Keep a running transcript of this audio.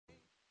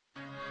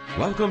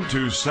Welcome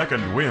to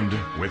Second Wind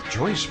with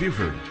Joyce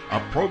Buford,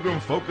 a program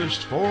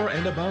focused for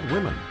and about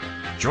women.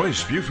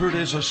 Joyce Buford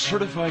is a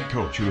certified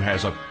coach who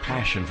has a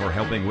passion for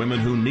helping women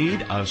who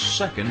need a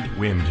second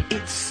wind.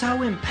 It's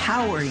so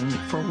empowering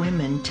for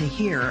women to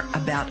hear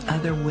about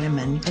other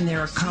women and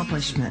their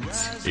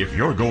accomplishments. If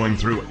you're going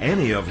through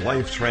any of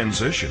life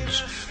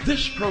transitions,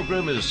 this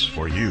program is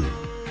for you.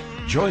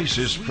 Joyce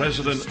is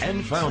president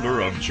and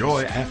founder of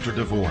Joy After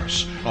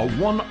Divorce, a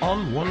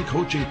one-on-one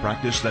coaching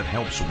practice that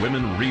helps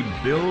women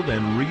rebuild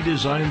and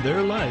redesign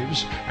their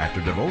lives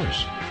after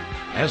divorce.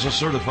 As a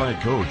certified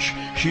coach,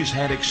 she's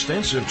had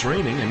extensive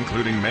training,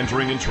 including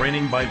mentoring and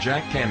training by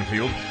Jack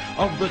Canfield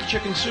of the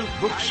Chicken Soup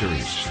book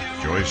series.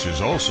 Joyce is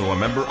also a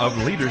member of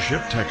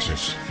Leadership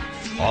Texas.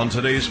 On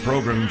today's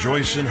program,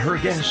 Joyce and her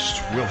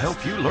guests will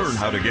help you learn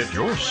how to get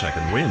your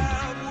second wind.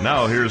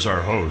 Now here's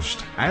our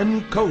host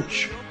and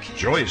coach,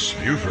 Joyce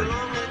Buford.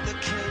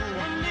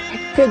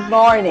 Good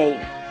morning.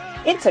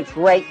 It's a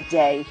great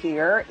day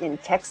here in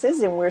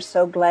Texas, and we're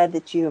so glad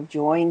that you have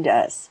joined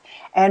us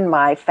and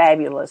my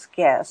fabulous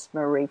guest,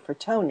 Marie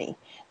Fratoni,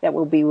 that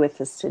will be with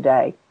us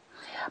today.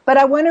 But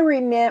I want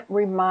to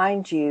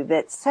remind you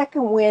that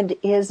Second Wind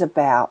is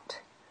about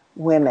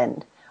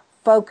women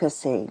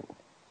focusing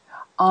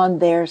on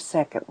their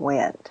second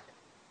wind.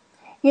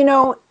 You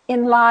know,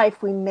 in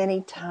life, we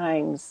many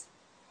times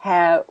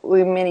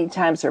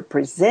are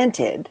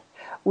presented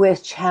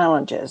with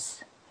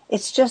challenges.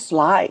 It's just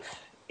life.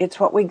 It's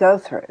what we go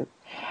through.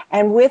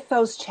 And with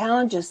those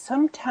challenges,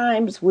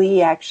 sometimes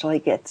we actually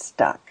get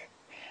stuck.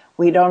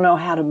 We don't know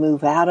how to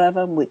move out of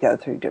them. We go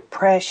through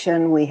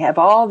depression. We have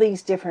all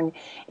these different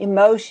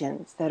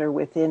emotions that are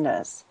within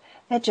us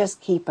that just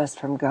keep us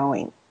from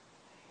going.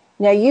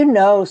 Now, you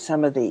know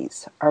some of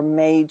these are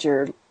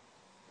major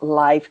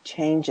life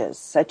changes,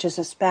 such as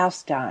a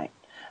spouse dying,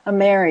 a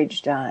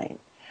marriage dying,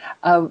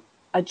 a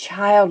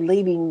child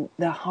leaving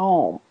the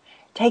home,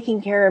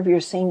 taking care of your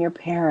senior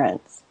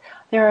parents.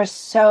 There are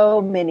so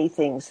many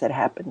things that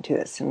happen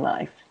to us in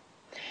life.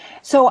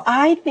 So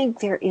I think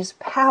there is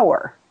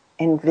power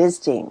in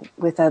visiting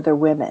with other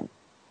women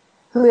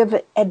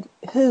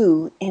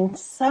who in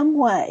some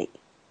way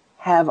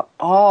have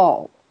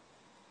all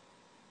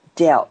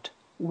dealt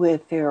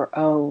with their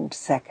own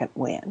second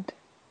wind.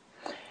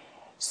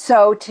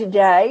 So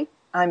today,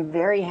 I'm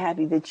very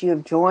happy that you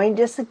have joined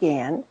us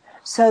again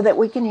so that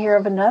we can hear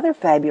of another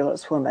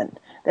fabulous woman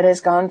that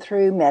has gone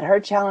through, met her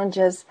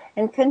challenges,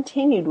 and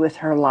continued with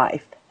her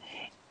life,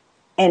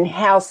 and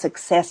how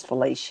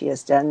successfully she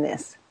has done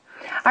this.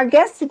 Our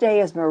guest today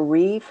is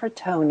Marie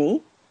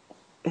Fratoni,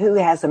 who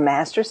has a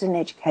master's in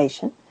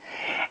education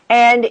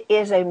and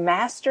is a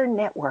master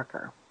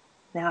networker.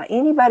 Now,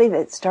 anybody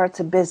that starts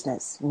a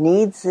business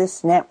needs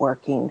this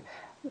networking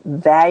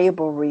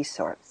valuable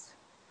resource.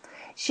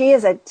 She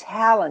is a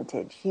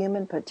talented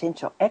human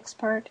potential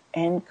expert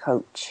and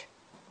coach.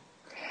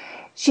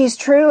 She's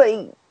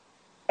truly,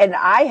 and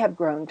I have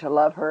grown to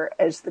love her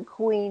as the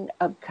queen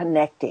of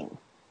connecting.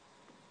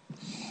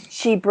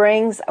 She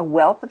brings a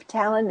wealth of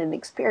talent and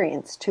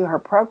experience to her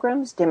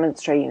programs,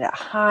 demonstrating a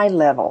high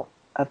level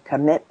of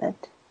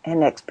commitment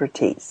and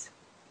expertise.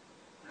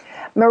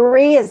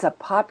 Marie is a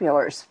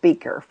popular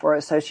speaker for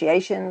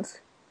associations,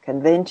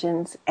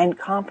 conventions, and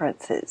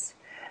conferences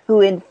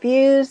who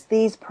infuse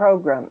these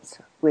programs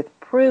with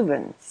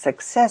proven,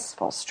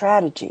 successful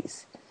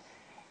strategies,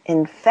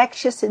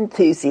 infectious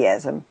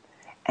enthusiasm,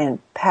 and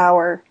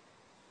power,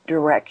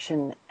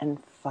 direction,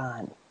 and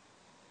fun.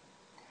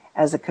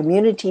 As a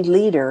community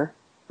leader,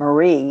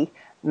 Marie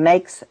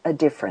makes a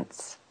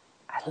difference.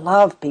 I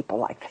love people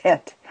like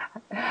that.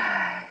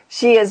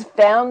 She is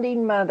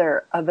founding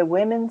mother of the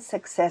Women's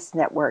Success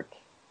Network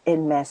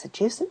in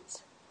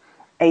Massachusetts,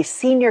 a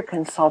senior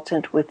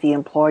consultant with the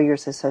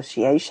Employers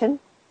Association,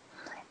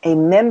 a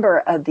member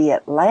of the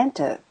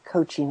Atlanta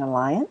Coaching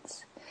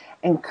Alliance,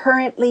 and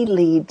currently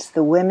leads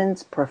the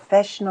Women's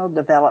Professional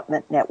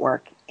Development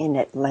Network in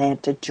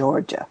Atlanta,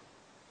 Georgia.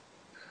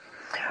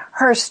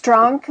 Her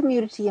strong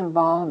community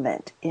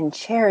involvement in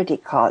charity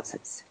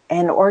causes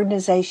and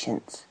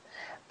organizations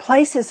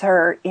places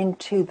her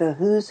into the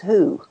who's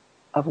who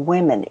of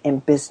women in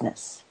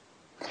business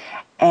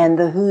and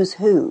the who's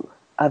who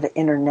of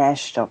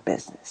international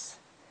business.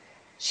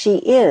 She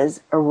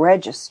is a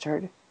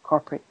registered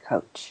corporate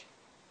coach.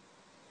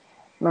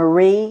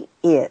 Marie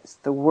is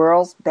the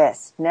world's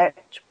best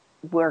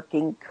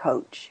networking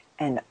coach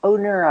and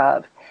owner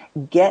of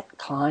Get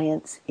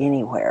Clients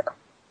Anywhere.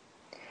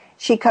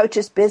 She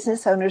coaches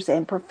business owners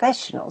and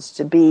professionals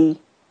to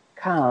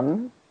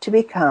become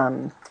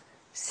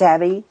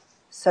savvy,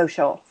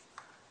 social,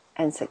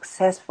 and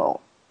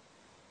successful,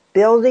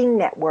 building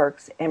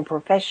networks and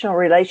professional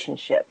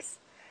relationships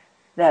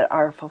that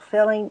are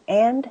fulfilling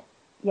and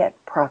yet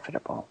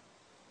profitable.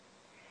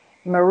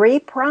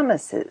 Marie's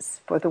promise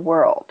for the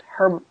world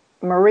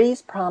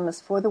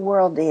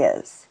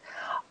is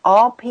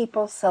all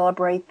people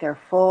celebrate their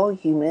full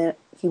human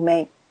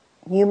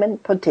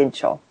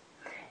potential,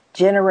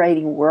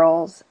 generating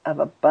worlds of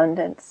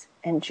abundance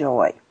and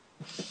joy.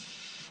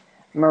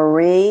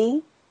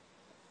 Marie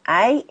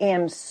I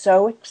am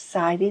so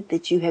excited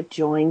that you have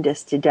joined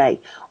us today.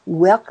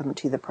 Welcome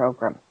to the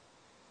program.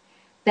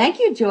 Thank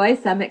you,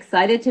 Joyce. I'm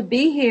excited to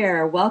be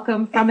here.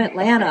 Welcome from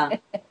Atlanta.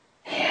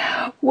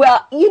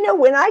 Well,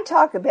 when I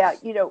talk about,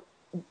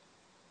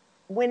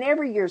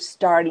 whenever you're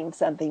starting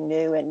something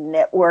new and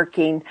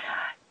networking,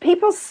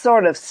 people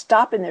sort of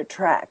stop in their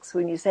tracks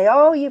when you say,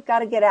 oh, you've got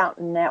to get out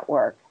and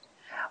network.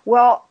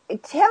 Well,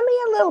 tell me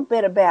a little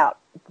bit about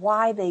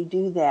why they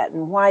do that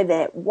and why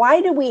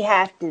do we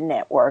have to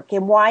network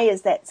and why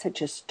is that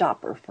such a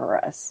stopper for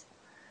us?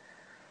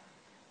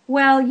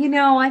 Well,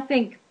 I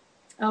think,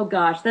 oh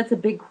gosh, that's a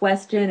big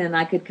question and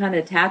I could kind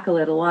of tackle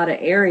it a lot of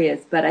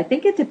areas, but I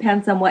think it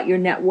depends on what you're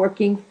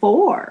networking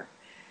for.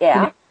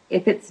 Yeah.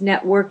 If it's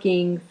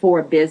networking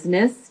for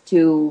business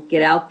to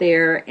get out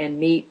there and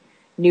meet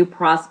new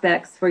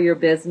prospects for your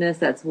business,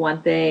 that's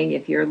one thing.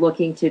 If you're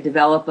looking to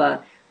develop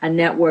a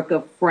network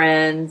of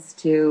friends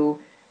to,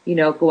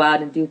 go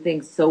out and do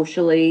things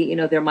socially,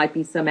 there might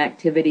be some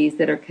activities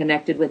that are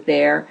connected with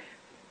there.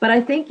 But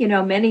I think,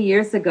 many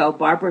years ago,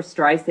 Barbara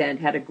Streisand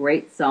had a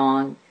great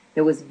song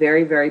that was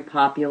very, very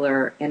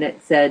popular. And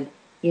it said,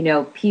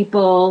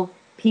 people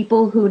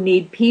who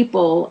need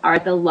people are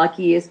the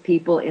luckiest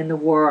people in the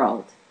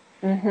world.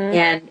 Mm-hmm.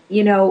 And,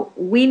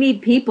 we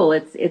need people.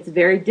 It's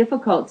very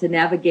difficult to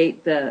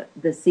navigate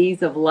the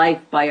seas of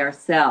life by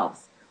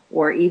ourselves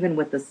or even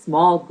with a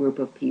small group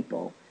of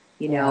people.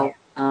 Yeah.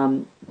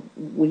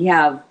 We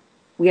have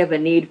a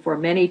need for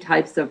many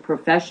types of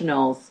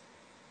professionals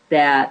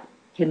that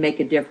can make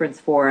a difference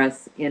for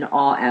us in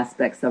all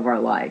aspects of our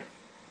life.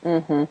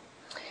 Mm-hmm.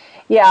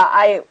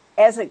 Yeah,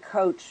 as a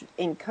coach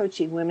in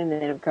coaching women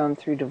that have gone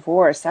through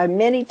divorce, I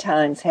many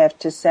times have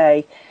to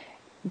say,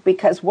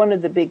 because one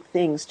of the big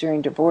things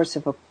during divorce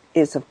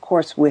is, of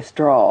course,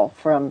 withdrawal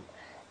from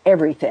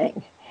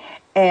everything.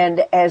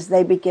 And as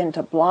they begin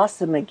to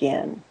blossom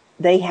again,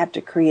 they have to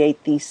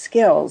create these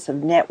skills of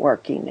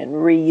networking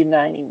and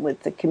reuniting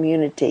with the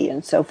community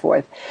and so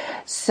forth.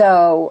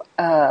 So,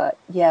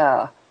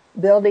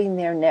 building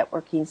their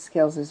networking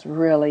skills is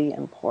really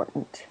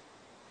important.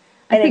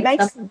 And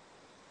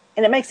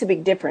it makes a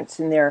big difference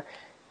in their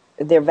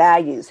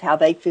values, how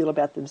they feel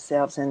about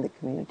themselves and the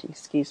community.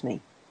 Excuse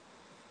me.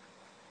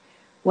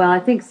 Well,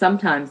 I think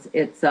sometimes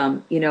it's,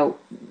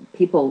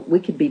 people, we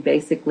could be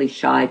basically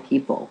shy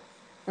people,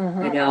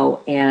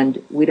 mm-hmm.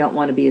 And we don't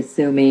want to be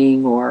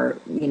assuming or,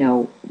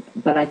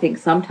 but I think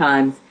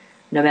sometimes,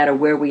 no matter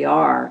where we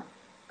are,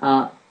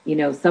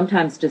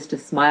 sometimes just a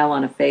smile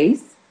on a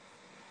face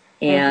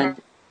and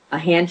mm-hmm. a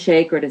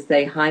handshake or to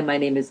say, hi, my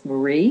name is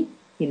Marie,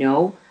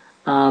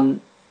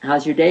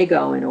 how's your day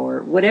going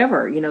or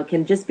whatever,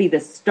 can just be the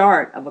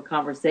start of a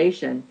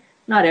conversation.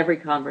 Not every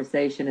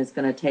conversation is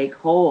going to take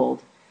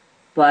hold.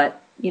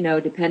 But,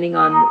 depending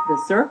on the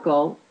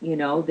circle,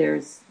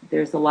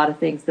 there's a lot of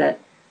things that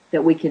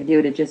we can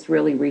do to just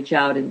really reach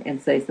out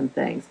and say some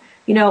things.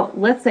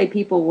 Let's say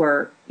people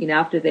were,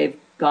 after they've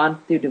gone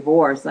through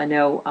divorce, I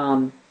know,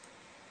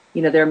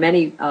 there are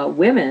many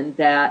women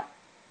that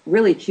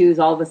really choose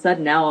all of a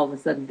sudden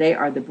they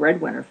are the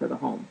breadwinner for the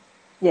home.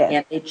 Yeah.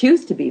 And they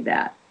choose to be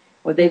that.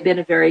 Or they've been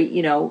a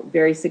very,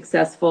 very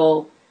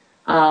successful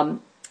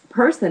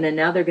person and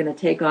now they're going to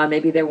take on,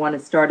 maybe they want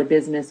to start a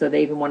business or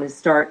they even want to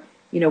start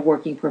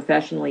working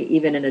professionally,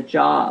 even in a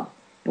job.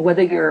 And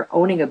whether you're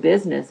owning a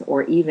business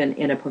or even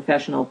in a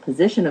professional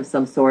position of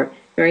some sort,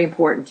 very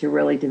important to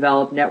really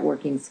develop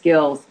networking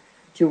skills,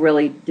 to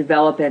really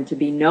develop and to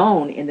be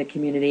known in the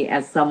community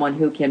as someone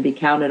who can be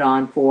counted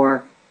on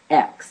for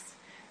X.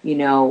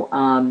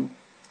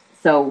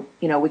 So,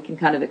 we can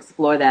kind of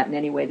explore that in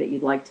any way that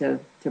you'd like to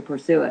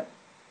pursue it.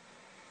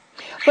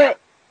 But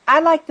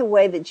I like the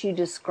way that you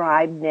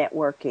describe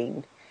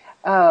networking,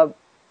 that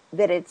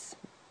it's,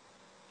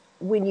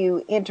 when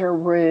you enter a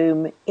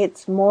room,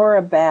 it's more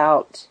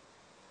about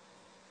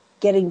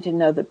getting to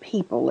know the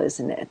people,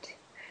 isn't it?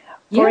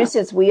 For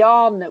instance, we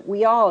all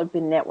have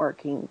been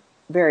networking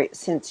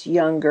since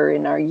younger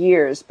in our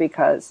years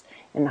because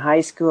in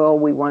high school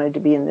we wanted to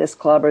be in this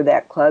club or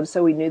that club,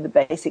 so we knew the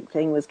basic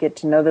thing was get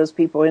to know those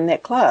people in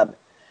that club.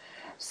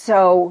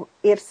 So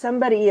if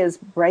somebody is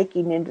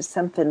breaking into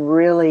something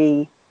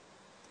really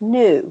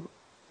new,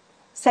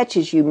 such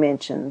as you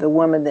mentioned, the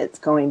woman that's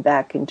going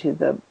back into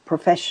the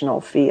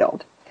professional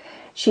field.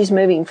 She's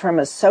moving from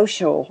a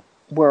social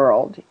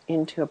world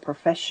into a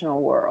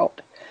professional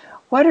world.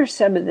 What are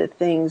some of the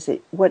things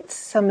what's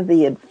some of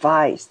the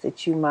advice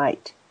that you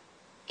might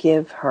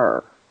give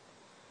her?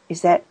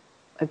 Is that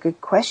a good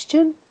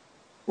question?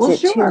 Well,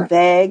 is it sure. too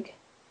vague?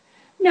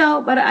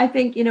 No, but I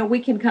think, we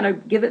can kind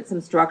of give it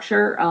some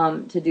structure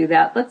to do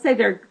that. Let's say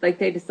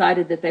they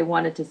decided that they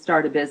wanted to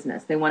start a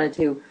business. They wanted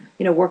to,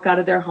 work out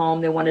of their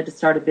home. They wanted to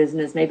start a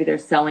business. Maybe they're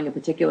selling a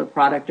particular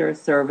product or a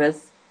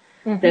service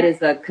that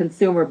is a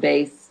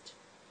consumer-based,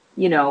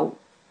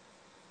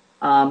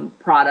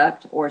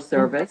 product or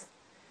service.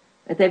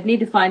 That they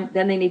need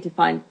to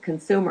find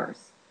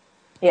consumers.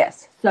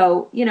 Yes.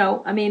 So,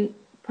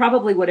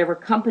 probably whatever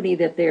company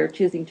that they're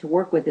choosing to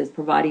work with is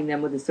providing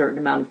them with a certain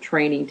amount of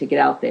training to get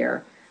out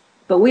there.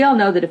 But we all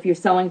know that if you're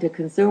selling to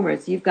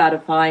consumers, you've got to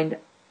find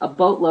a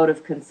boatload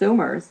of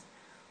consumers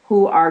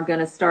who are going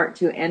to start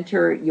to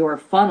enter your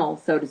funnel,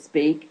 so to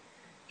speak,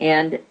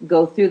 and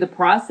go through the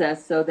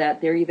process so that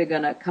they're either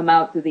going to come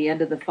out through the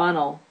end of the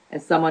funnel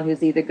as someone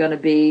who's either going to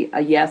be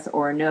a yes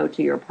or a no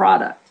to your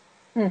product.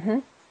 Mm-hmm.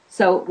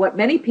 So what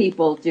many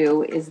people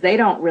do is they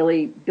don't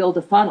really build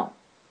a funnel.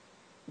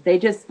 They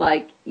just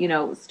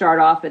start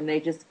off and they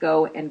just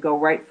go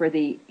right for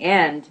the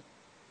end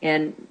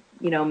and,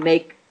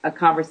 make a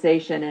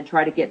conversation and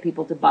try to get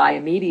people to buy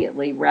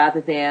immediately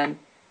rather than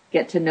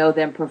get to know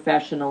them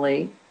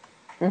professionally.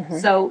 Mm-hmm.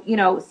 So,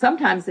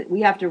 sometimes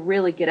we have to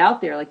really get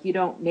out there. Like you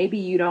know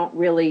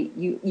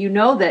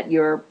that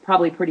you're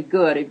probably pretty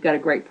good. You've got a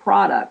great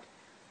product,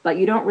 but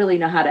you don't really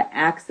know how to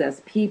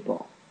access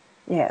people.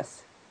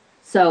 Yes.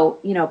 So,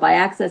 by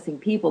accessing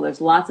people,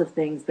 there's lots of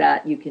things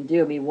that you can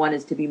do. I mean, one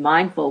is to be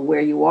mindful where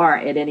you are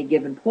at any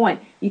given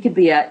point. You could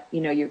be at,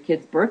 your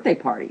kids' birthday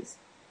parties,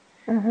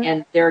 mm-hmm.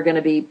 and there are going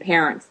to be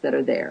parents that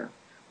are there.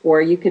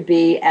 Or you could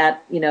be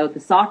at,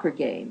 the soccer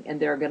game, and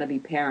there are going to be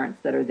parents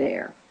that are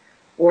there.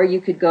 Or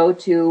you could go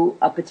to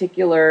a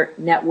particular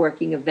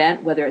networking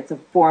event, whether it's a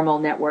formal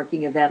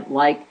networking event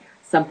like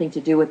something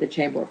to do with the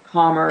Chamber of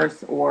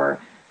Commerce or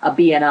a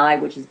BNI,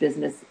 which is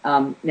Business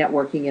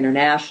Networking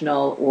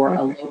International, or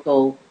a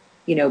local,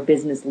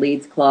 business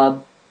leads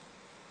club.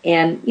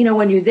 And,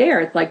 when you're there,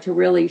 it's like to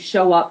really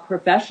show up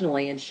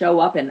professionally and show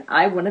up. And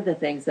one of the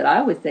things that I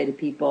always say to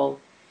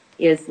people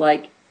is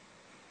like,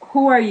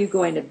 who are you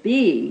going to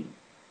be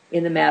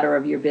in the matter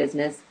of your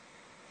business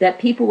that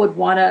people would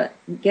want to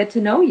get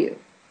to know you?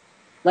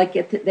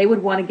 They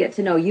would want to get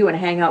to know you and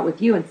hang out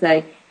with you and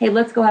say, hey,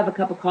 let's go have a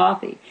cup of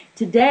coffee.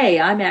 Today,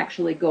 I'm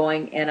actually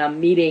going and I'm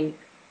meeting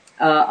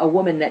a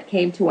woman that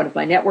came to one of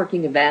my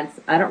networking events.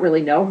 I don't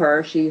really know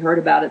her. She heard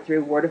about it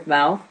through word of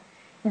mouth,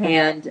 mm-hmm.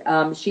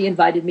 and she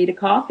invited me to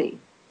coffee.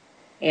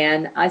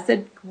 And I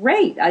said,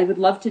 great, I would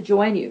love to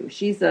join you.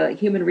 She's a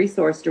human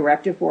resource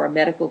director for a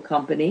medical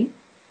company.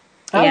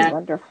 Oh, and,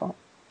 wonderful.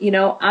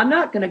 I'm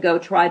not going to go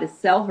try to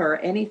sell her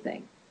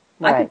anything.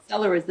 Right. I could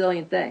sell her a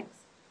zillion things.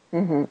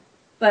 Mm-hmm.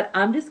 But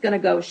I'm just going to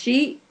go.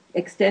 She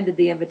extended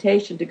the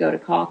invitation to go to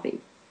coffee.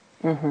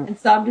 Mm-hmm. And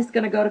so I'm just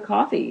going to go to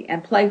coffee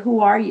and play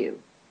Who Are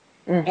You?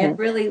 Mm-hmm. And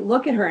really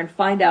look at her and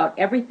find out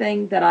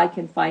everything that I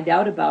can find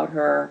out about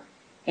her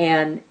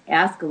and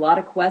ask a lot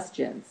of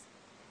questions,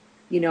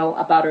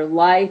 about her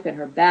life and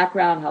her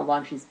background, how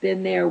long she's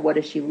been there, what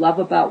does she love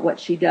about what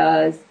she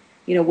does,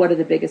 what are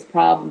the biggest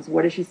problems,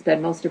 where does she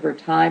spend most of her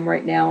time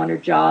right now on her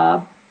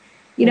job,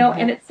 mm-hmm.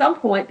 and at some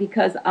point,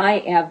 because I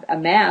have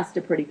amassed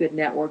a pretty good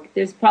network,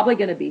 there's probably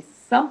going to be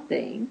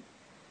something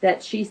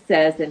that she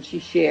says and she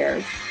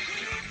shares.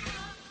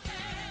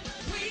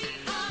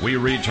 We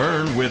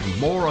return with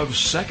more of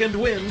Second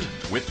Wind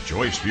with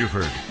Joyce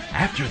Buford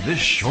after this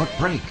short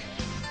break.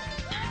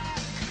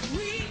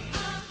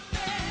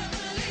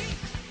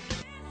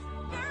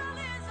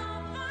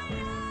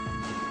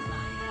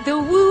 The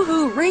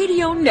Woohoo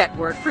Radio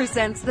Network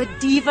presents the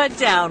Diva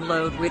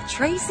Download with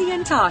Tracy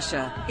and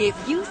Tasha.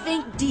 If you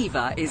think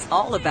Diva is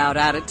all about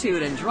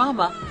attitude and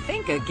drama,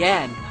 think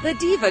again. The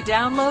Diva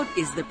Download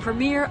is the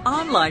premier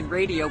online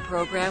radio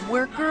program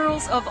where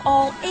girls of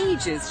all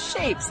ages,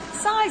 shapes,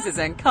 sizes,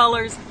 and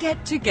colors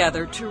get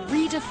together to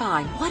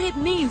redefine what it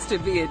means to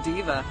be a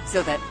diva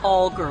so that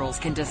all girls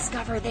can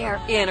discover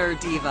their inner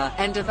diva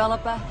and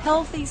develop a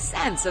healthy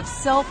sense of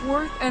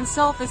self-worth and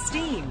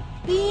self-esteem.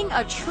 Being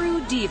a true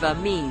diva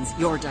means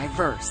you're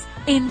diverse,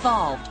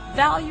 involved,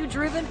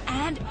 value-driven,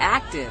 and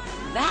active.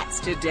 That's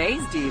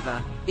today's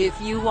diva.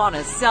 If you want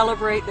to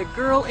celebrate the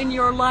girl in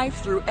your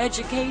life through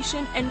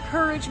education,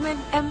 encouragement,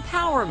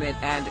 empowerment,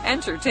 and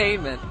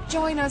entertainment,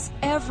 join us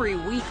every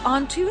week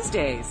on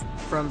Tuesdays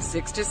from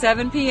 6 to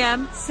 7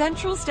 p.m.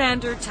 Central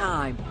Standard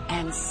Time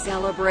and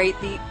celebrate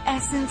the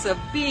essence of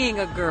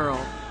being a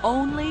girl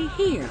only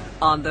here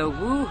on the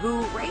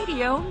Woohoo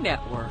Radio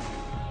Network.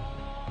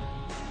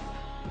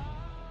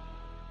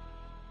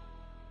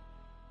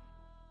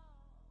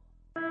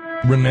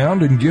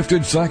 Renowned and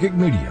gifted psychic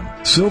medium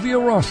Sylvia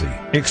Rossi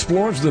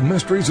explores the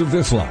mysteries of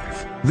this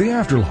life, the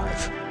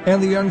afterlife,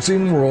 and the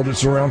unseen world that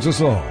surrounds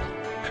us all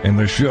in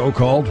the show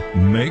called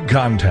Make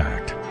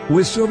Contact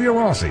with Sylvia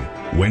Rossi,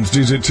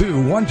 Wednesdays at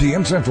 1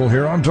 p.m. Central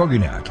here on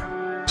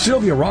TogiNet.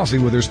 Sylvia Rossi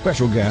with her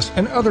special guests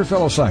and other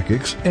fellow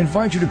psychics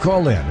invite you to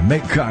call in and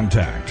make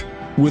contact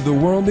with the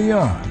world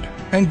beyond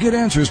and get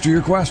answers to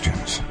your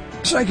questions.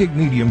 Psychic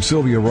medium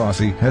Sylvia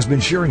Rossi has been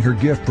sharing her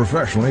gift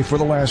professionally for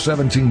the last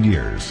 17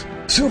 years.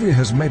 Sylvia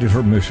has made it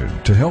her mission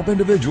to help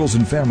individuals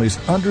and families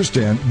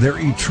understand their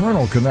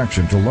eternal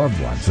connection to loved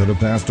ones that have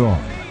passed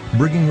on,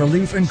 bringing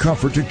relief and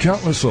comfort to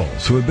countless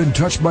souls who have been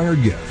touched by her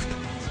gift.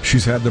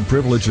 She's had the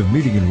privilege of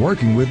meeting and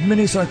working with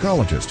many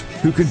psychologists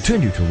who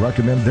continue to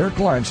recommend their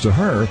clients to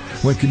her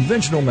when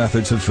conventional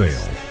methods have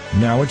failed.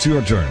 Now it's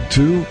your turn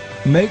to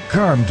Make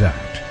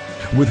Contact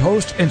with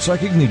host and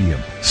psychic medium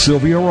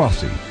Sylvia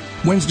Rossi,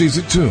 Wednesdays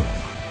at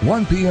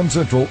 1 p.m.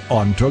 Central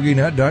on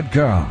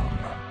TogiNet.com.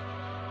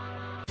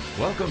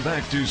 Welcome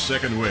back to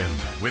Second Wind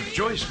with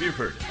Joyce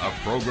Buford, a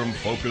program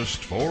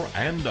focused for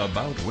and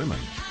about women.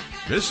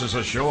 This is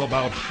a show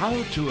about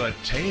how to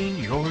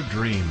attain your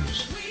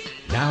dreams.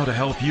 Now to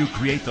help you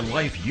create the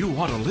life you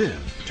want to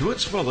live to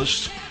its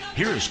fullest,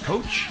 here's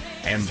Coach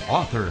and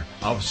author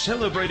of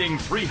Celebrating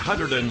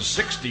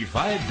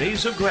 365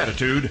 Days of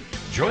Gratitude,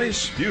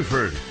 Joyce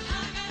Buford.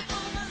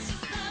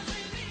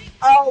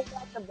 Oh,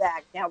 welcome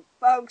back. Now,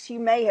 folks, you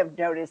may have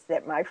noticed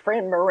that my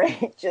friend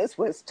Marie just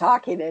was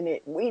talking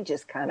and we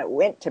just kind of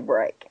went to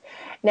break.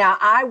 Now,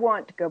 I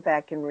want to go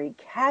back and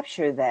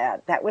recapture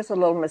that. That was a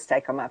little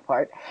mistake on my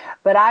part,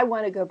 but I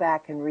want to go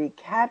back and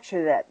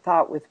recapture that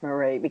thought with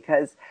Marie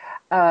because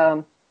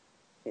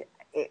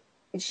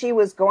she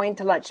was going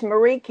to lunch.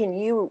 Marie, can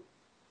you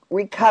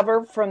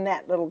recover from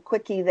that little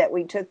quickie that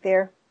we took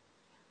there?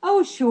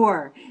 Oh,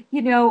 sure.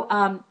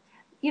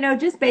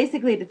 Just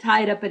basically to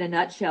tie it up in a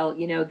nutshell,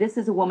 this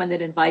is a woman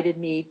that invited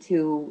me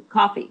to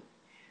coffee.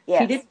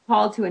 Yes. She didn't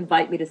call to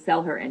invite me to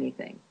sell her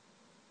anything.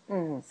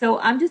 Mm. So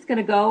I'm just going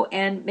to go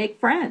and make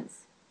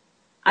friends.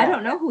 Yeah. I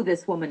don't know who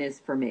this woman is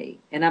for me.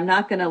 And I'm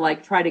not going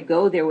to try to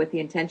go there with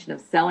the intention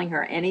of selling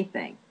her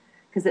anything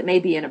because it may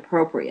be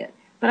inappropriate.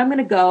 But I'm going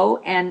to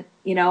go and,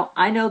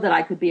 I know that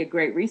I could be a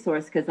great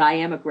resource because I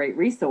am a great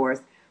resource.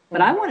 But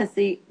I want to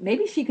see,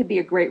 maybe she could be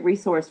a great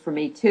resource for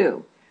me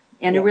too.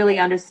 And to really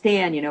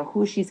understand,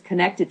 who she's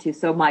connected to.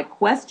 So my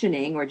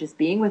questioning or just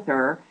being with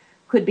her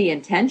could be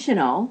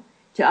intentional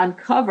to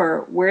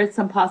uncover where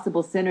some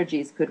possible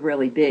synergies could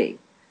really be.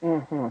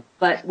 Mm-hmm.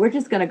 But we're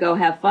just going to go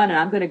have fun, and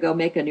I'm going to go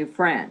make a new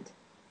friend.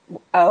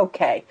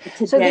 Okay.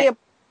 Today,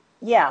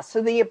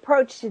 So the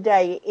approach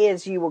today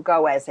is you will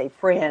go as a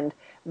friend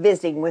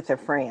visiting with a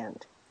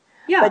friend.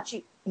 Yeah. But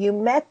you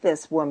met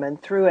this woman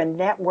through a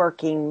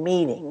networking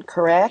meeting,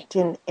 correct,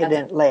 in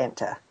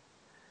Atlanta?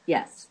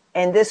 Yes.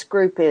 And this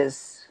group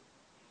is?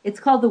 It's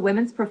called the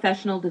Women's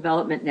Professional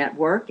Development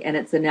Network, and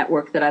it's a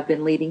network that I've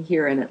been leading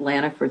here in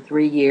Atlanta for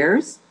 3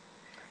 years.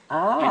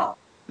 Ah.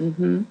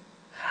 Mm-hmm.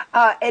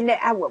 And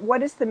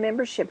what is the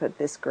membership of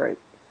this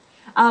group?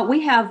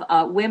 We have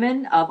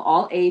women of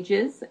all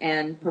ages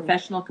and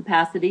professional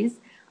capacities.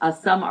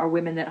 Some are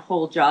women that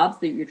hold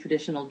jobs, your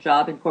traditional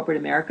job in corporate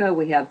America.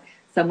 We have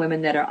some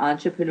women that are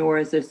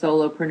entrepreneurs or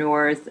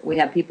solopreneurs. We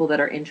have people that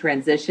are in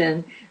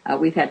transition.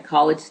 We've had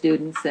college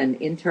students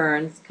and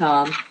interns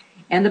come.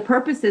 And the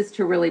purpose is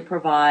to really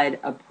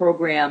provide a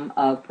program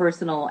of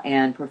personal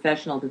and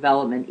professional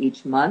development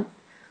each month.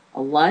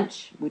 A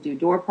lunch, we do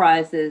door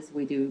prizes,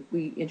 we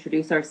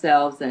introduce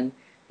ourselves and,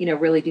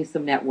 really do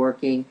some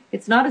networking.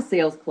 It's not a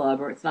sales club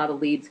or it's not a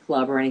leads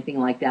club or anything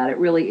like that. It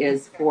really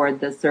is for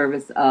the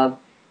service of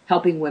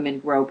helping women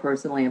grow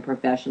personally and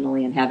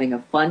professionally and having a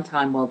fun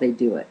time while they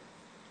do it.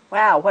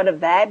 Wow, what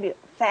a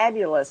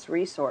fabulous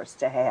resource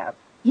to have.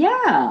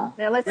 Yeah.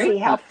 Now let's see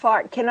how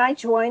far. Can I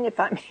join if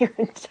I'm here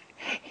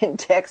in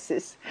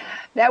Texas?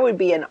 That would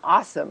be an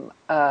awesome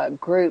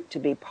group to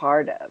be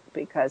part of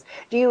because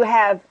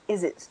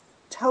is it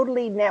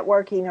totally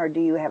networking or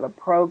do you have a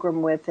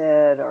program with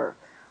it or?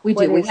 We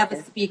do. We have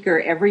a speaker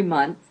every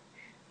month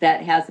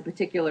that has a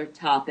particular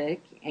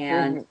topic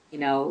and,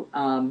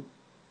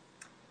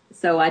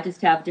 so I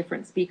just have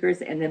different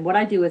speakers. And then what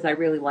I do is I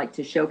really like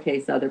to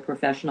showcase other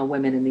professional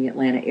women in the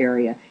Atlanta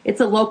area. It's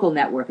a local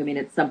network. I mean,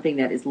 it's something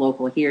that is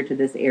local here to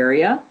this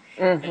area.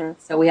 Mm-hmm.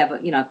 So we have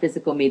a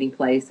physical meeting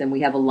place and we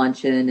have a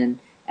luncheon and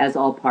as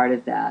all part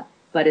of that.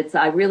 But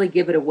I really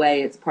give it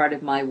away. It's part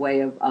of my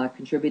way of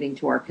contributing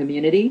to our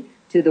community,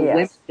 to the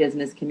women's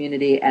business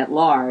community at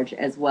large,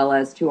 as well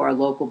as to our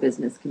local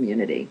business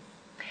community.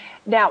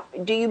 Now,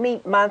 do you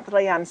meet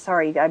monthly? I'm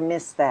sorry, I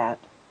missed that.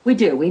 We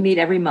do. We meet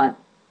every month.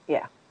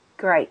 Yeah.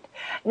 Great.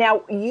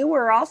 Now, you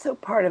were also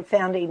part of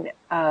founding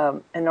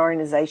an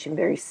organization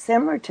very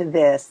similar to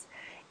this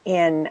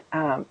in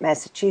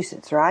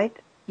Massachusetts, right?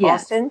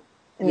 Yes. Boston?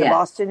 In the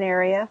Boston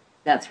area?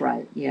 That's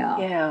right, yeah.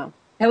 Yeah.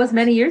 That was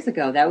many years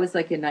ago. That was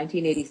in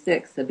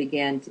 1986 I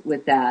began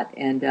with that.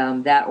 And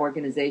that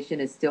organization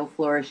is still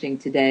flourishing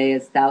today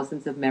as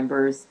thousands of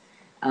members,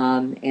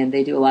 and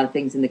they do a lot of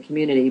things in the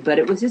community. But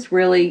it was just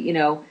really,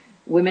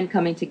 women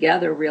coming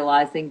together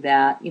realizing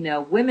that,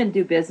 women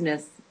do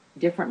business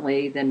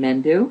differently than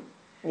men do.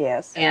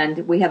 Yes.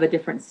 And we have a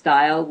different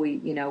style.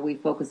 We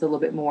focus a little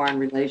bit more on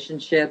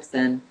relationships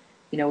and,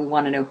 we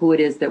want to know who it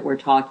is that we're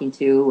talking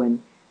to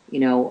and,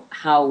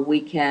 how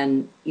we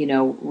can,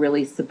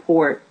 really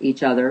support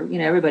each other.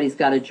 Everybody's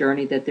got a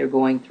journey that they're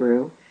going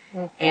through.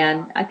 Mm-hmm.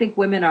 And I think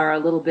women are a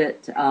little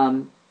bit,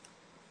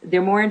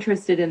 they're more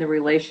interested in the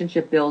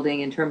relationship building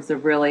in terms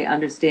of really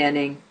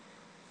understanding,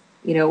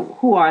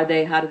 who are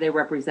they? How do they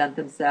represent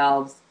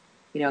themselves?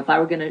 If I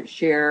were going to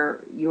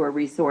share your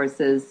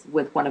resources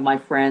with one of my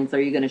friends,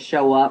 are you going to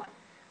show up?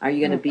 Are you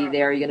going to be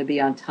there? Are you going to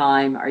be on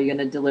time? Are you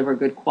going to deliver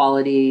good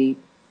quality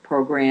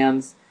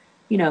programs?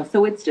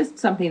 So it's just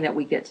something that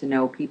we get to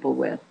know people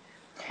with.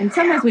 And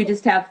sometimes we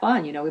just have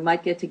fun. We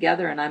might get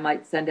together and I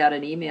might send out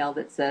an email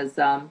that says,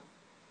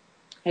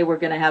 hey, we're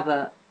going to have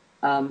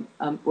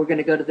we're going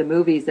to go to the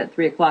movies at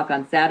 3:00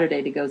 on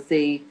Saturday to go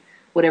see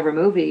whatever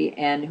movie,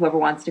 and whoever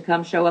wants to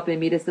come show up and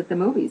meet us at the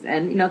movies.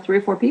 And, 3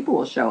 or 4 people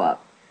will show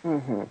up.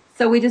 Mm-hmm.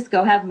 So we just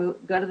go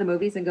to the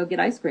movies and go get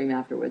ice cream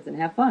afterwards and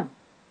have fun.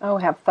 Oh,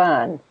 have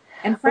fun.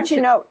 And but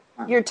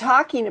you're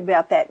talking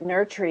about that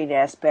nurturing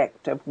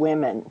aspect of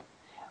women,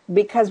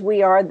 because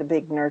we are the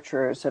big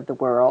nurturers of the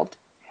world,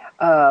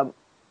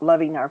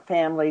 loving our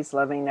families,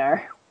 loving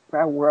our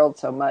world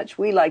so much.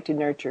 We like to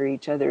nurture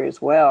each other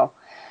as well.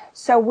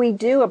 So we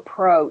do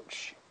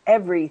approach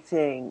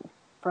everything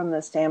from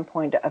the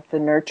standpoint of the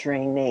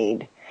nurturing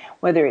need,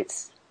 whether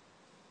it's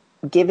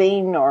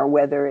giving or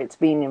whether it's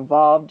being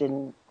involved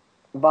in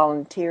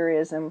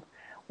volunteerism.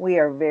 We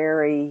are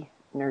very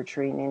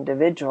nurturing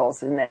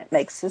individuals, and that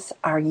makes us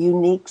our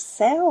unique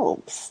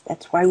selves.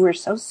 That's why we're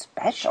so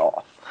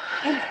special.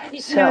 And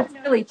it's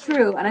really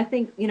true. And I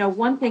think,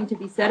 one thing to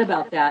be said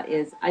about that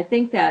is I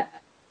think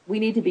that we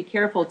need to be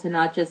careful to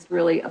not just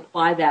really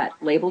apply that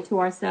label to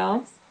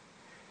ourselves.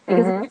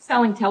 Because if you're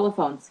selling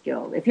telephone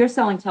skills, if you're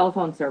selling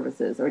telephone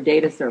services or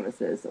data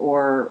services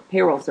or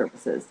payroll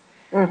services,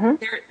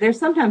 there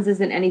sometimes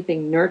isn't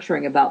anything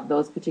nurturing about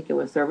those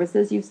particular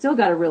services. You've still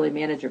got to really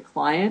manage your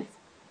clients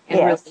and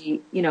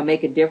really,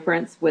 make a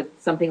difference with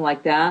something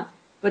like that.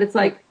 But it's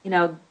like,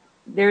 I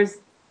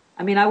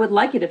would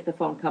like it if the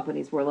phone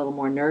companies were a little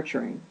more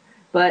nurturing.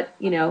 But,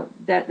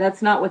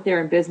 that's not what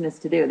they're in business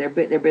to do.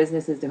 Their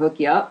business is to hook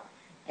you up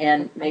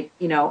and make,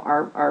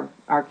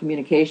 our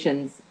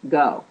communications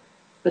go.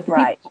 But the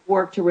people who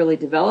work to really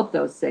develop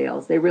those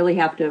sales, they really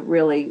have to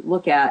really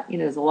look at,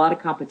 there's a lot of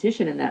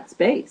competition in that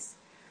space.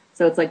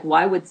 So it's like,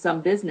 why would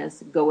some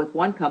business go with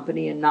one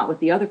company and not with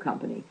the other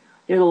company?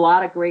 There's a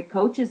lot of great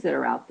coaches that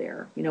are out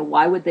there.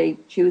 Why would they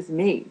choose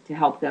me to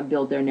help them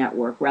build their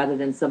network rather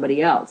than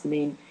somebody else? I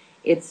mean,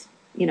 it's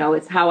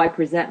how I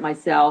present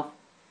myself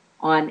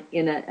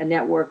in a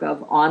network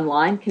of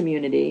online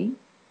community,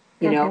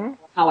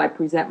 how I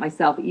present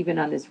myself even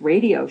on this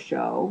radio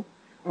show,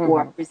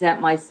 or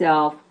present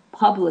myself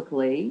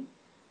publicly,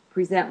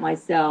 present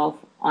myself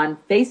on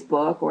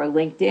Facebook or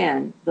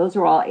LinkedIn. Those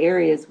are all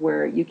areas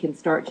where you can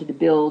start to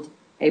build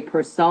a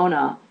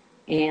persona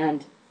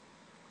and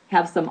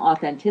have some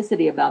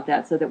authenticity about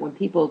that, so that when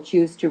people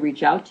choose to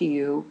reach out to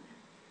you,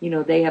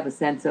 they have a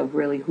sense of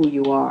really who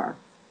you are.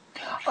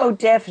 Oh,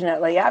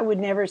 definitely. I would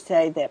never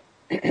say that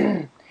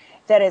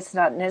that it's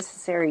not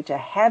necessary to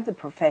have the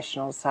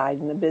professional side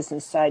and the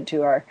business side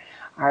to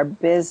our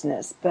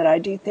business, but I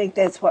do think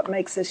that's what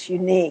makes us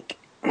unique.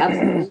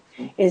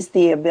 Absolutely. Is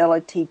the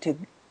ability to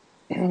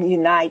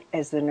unite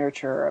as the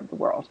nurturer of the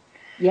world.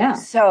 Yeah.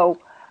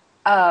 So,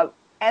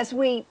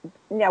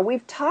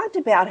 we've talked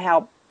about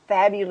how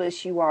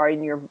fabulous you are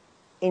in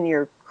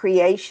your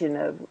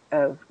creation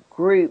of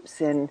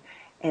groups and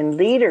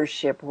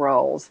leadership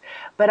roles,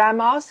 but I'm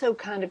also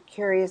kind of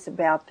curious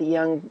about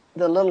the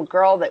little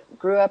girl that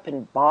grew up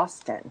in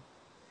Boston,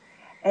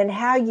 and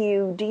how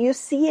do you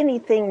see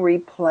anything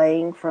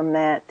replaying from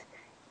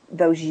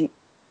those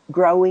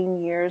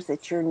growing years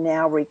that you're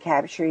now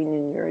recapturing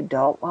in your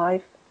adult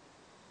life?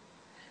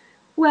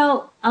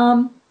 Well,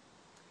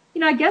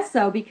 I guess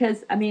so,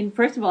 because,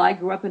 first of all, I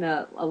grew up in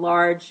a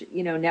large,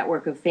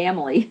 network of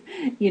family,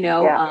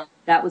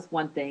 that was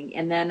one thing.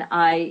 And then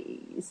I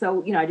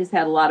just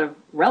had a lot of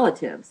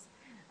relatives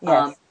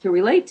to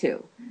relate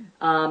to.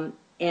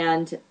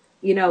 And,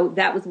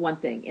 that was one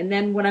thing. And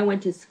then when I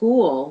went to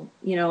school,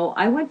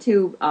 I went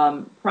to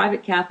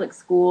private Catholic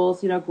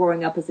schools,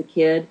 growing up as a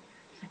kid.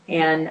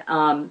 And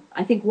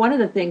I think one of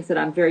the things that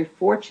I'm very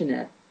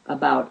fortunate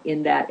about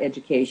in that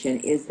education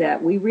is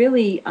that we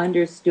really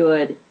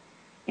understood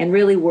and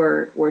really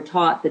were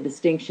taught the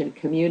distinction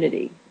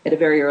community at a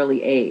very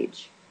early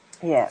age.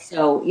 Yes.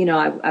 So,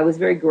 I was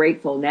very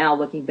grateful now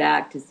looking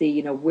back to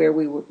see, where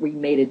we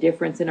made a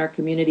difference in our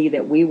community,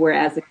 that we were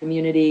as a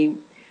community,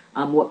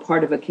 what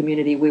part of a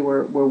community we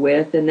were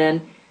with. And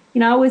then,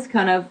 I always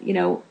kind of,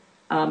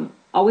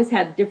 always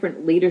had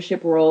different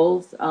leadership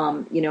roles,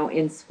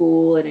 in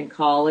school and in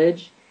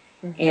college.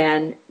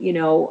 And,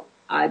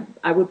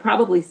 I would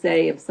probably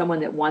say, if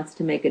someone that wants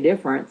to make a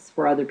difference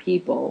for other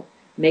people,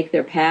 make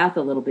their path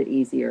a little bit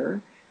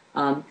easier,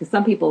 because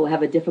some people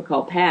have a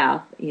difficult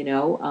path,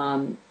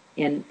 and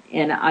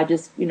I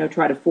just,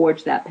 try to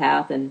forge that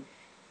path and,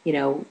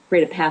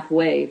 create a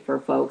pathway for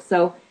folks.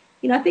 So,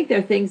 I think there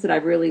are things that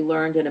I've really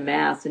learned and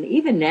amassed. And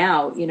even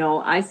now,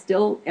 I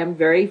still am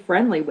very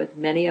friendly with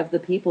many of the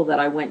people that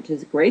I went to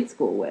grade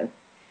school with.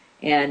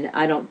 And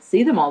I don't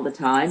see them all the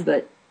time,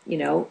 but,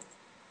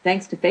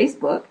 thanks to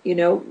Facebook,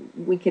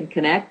 we can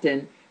connect.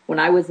 And when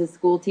I was a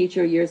school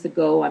teacher years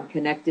ago, I'm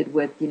connected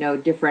with,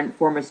 different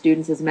former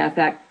students. As a matter of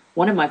fact,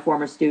 one of my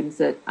former students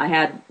that I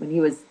had when he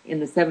was in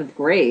the 7th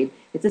grade,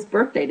 it's his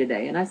birthday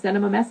today, and I sent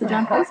him a message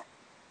on Facebook.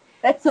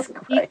 That's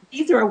great.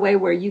 These are a way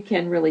where you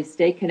can really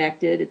stay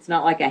connected. It's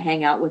not like I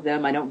hang out with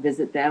them, I don't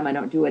visit them, I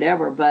don't do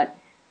whatever, but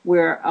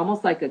we're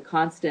almost like a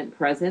constant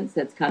presence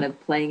that's kind of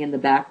playing in the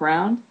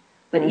background.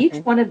 But each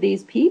one of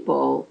these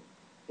people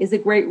is a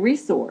great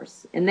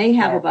resource, and they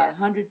have about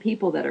 100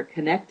 people that are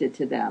connected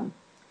to them,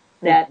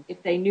 that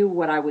if they knew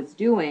what I was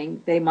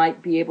doing, they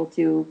might be able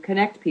to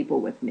connect people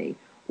with me.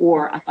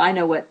 Or if I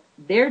know what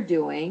they're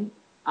doing,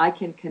 I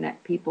can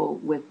connect people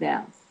with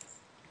them.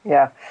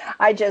 Yeah.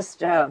 I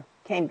just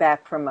came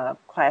back from a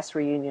class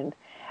reunion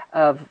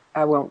of,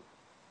 a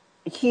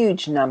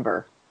huge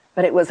number,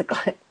 but it was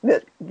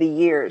the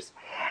years.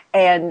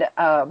 And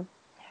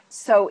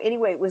so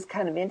anyway, it was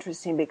kind of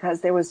interesting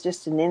because there was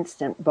just an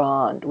instant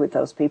bond with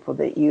those people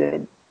that you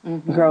had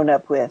grown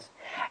up with.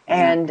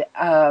 And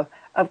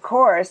of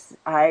course,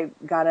 I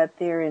got up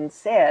there and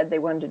said they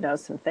wanted to know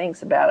some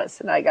things about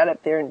us. And I got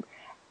up there and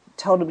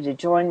told them to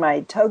join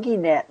my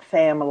TogiNet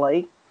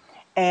family.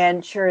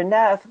 And sure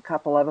enough, a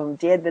couple of them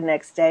did the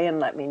next day and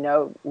let me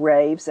know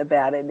raves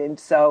about it. And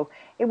so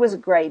it was a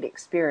great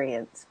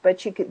experience.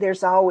 But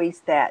there's always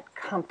that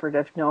comfort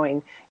of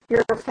knowing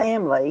your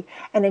family,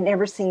 and it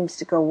never seems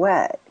to go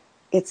away.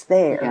 It's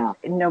there,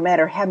 no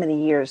matter how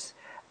many years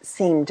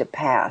seem to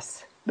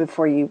pass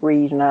before you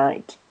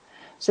reunite.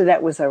 So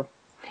that was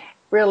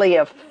really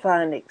a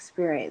fun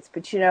experience.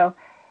 But,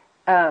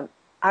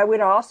 I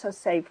would also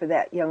say for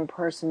that young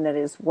person that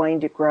is wanting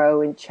to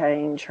grow and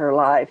change her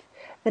life,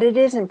 that it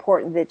is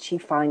important that she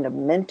find a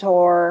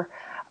mentor,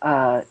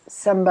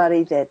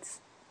 somebody that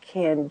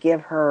can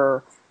give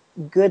her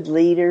good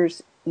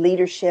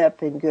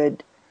leadership and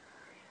good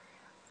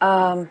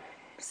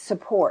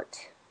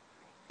support.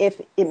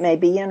 If it may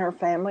be in her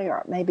family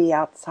or it may be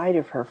outside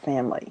of her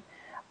family,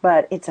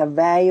 but it's a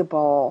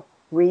valuable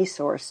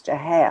resource to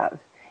have,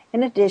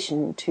 in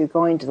addition to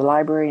going to the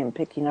library and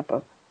picking up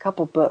a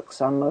couple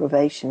books on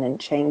motivation and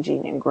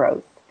changing and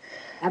growth.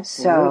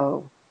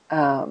 Absolutely.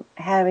 So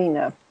having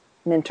a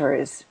mentor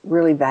is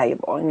really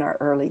valuable in our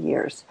early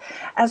years,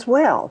 as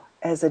well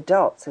as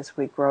adults as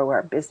we grow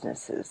our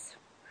businesses.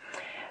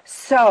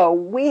 So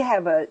we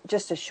have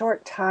just a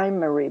short time,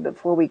 Marie,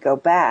 before we go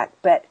back,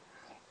 but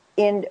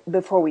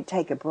before we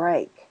take a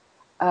break.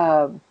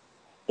 In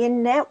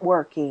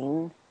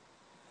networking,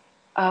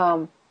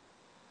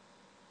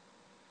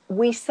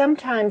 we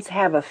sometimes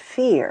have a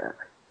fear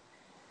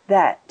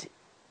that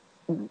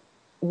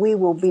we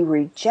will be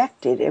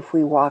rejected if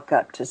we walk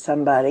up to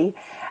somebody,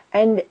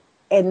 and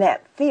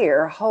that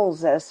fear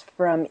holds us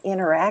from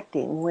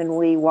interacting when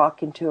we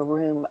walk into a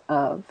room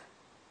of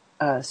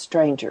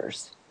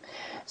strangers.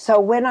 So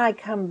when we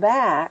come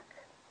back,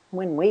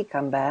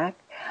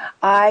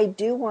 I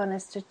do want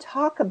us to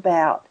talk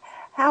about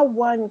how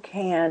one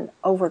can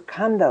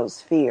overcome those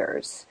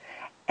fears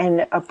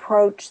and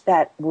approach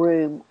that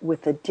room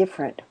with a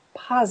different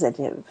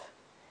positive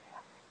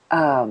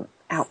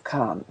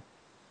outcome.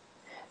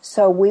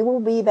 So we will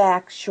be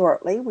back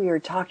shortly. We are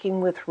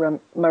talking with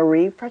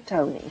Marie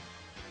Fratoni.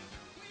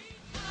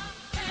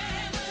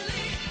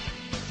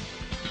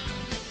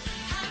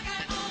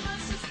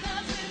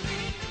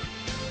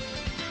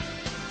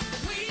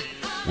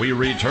 We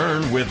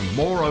return with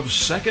more of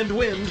Second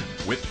Wind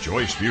with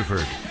Joyce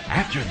Buford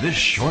after this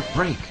short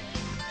break.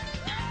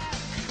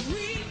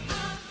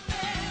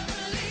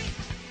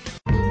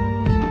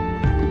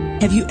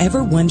 Have you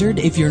ever wondered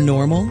if you're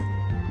normal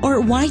or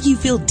why you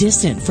feel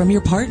distant from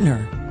your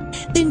partner?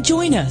 Then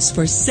join us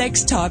for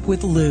Sex Talk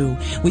with Lou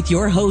with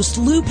your host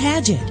Lou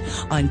Paget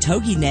on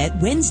TogiNet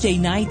Wednesday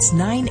nights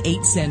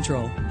 9/8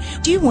 Central.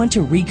 Do you want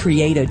to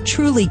recreate a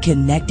truly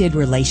connected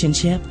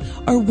relationship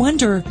or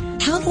wonder,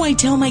 how do I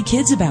tell my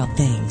kids about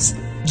things?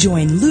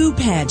 Join Lou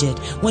Paget,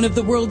 one of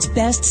the world's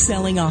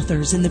best-selling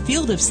authors in the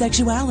field of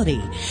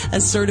sexuality, a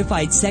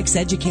certified sex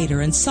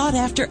educator and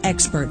sought-after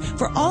expert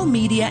for all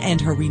media, and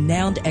her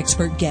renowned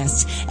expert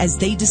guests as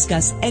they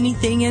discuss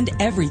anything and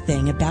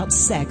everything about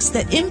sex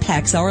that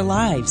impacts our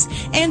lives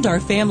and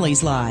our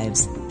families'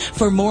 lives.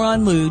 For more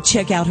on Lou,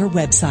 check out her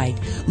website,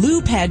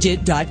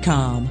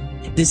 loupaget.com.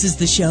 This is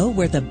the show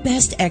where the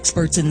best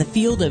experts in the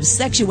field of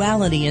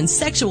sexuality and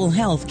sexual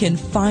health can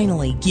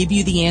finally give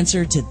you the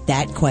answer to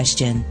that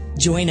question.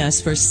 Join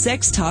us for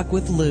Sex Talk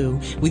with Lou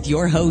with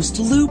your host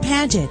Lou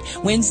Paget,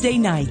 Wednesday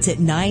nights at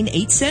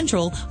 9/8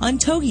 Central on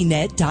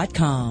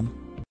TogiNet.com.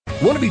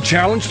 Want to be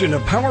challenged in a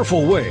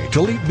powerful way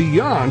to leap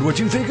beyond what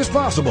you think is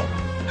possible?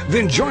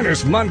 Then join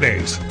us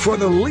Mondays for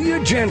the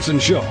Leah Jensen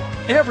Show.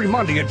 Every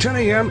Monday at 10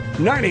 a.m.,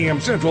 9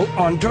 a.m. Central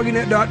on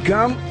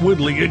TogiNet.com with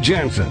Leah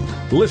Jensen.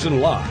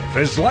 Listen live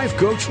as life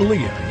coach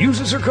Leah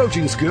uses her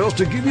coaching skills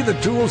to give you the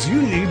tools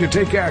you need to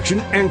take action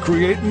and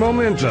create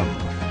momentum.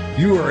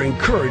 You are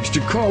encouraged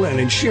to call in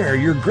and share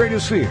your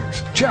greatest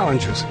fears,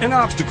 challenges, and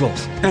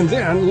obstacles, and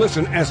then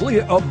listen as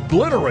Leah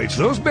obliterates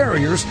those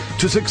barriers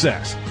to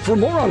success. For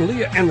more on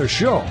Leah and the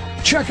show,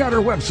 check out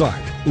her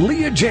website,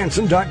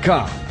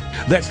 leahjansen.com.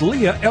 That's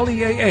Leah,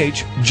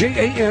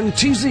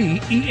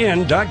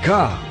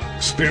 LeahJantzen.com.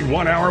 Spend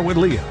 1 hour with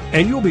Leah,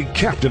 and you'll be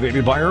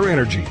captivated by her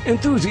energy,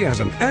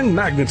 enthusiasm, and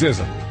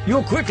magnetism.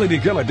 You'll quickly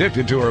become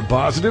addicted to her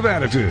positive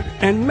attitude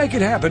and make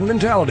it happen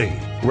mentality.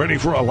 Ready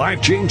for a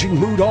life-changing,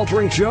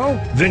 mood-altering show?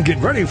 Then get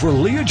ready for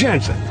Leah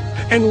Jensen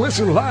and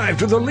listen live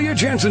to The Leah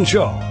Jensen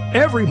Show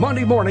every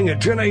Monday morning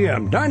at 10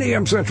 a.m., 9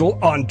 a.m. Central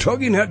on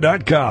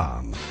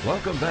TogiNet.com.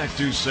 Welcome back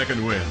to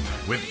Second Wind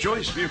with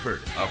Joyce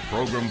Buford, a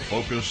program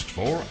focused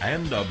for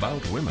and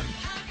about women.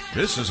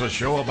 This is a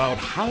show about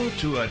how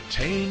to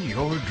attain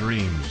your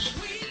dreams.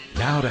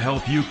 Now to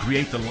help you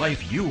create the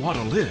life you want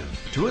to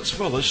live to its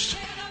fullest,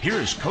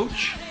 here's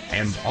Coach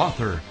and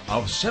author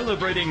of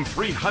Celebrating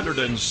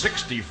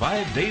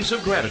 365 Days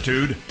of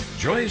Gratitude,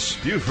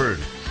 Joyce Buford.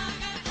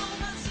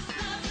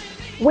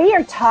 We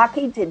are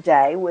talking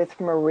today with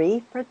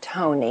Marie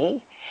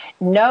Fratoni,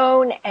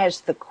 known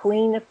as the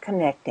Queen of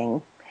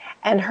Connecting,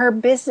 and her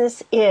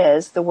business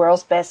is the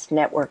world's best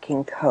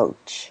networking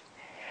coach.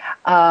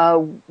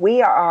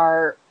 We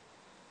are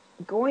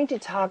going to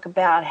talk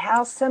about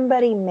how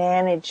somebody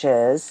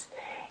manages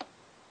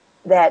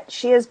that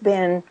she has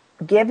been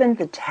given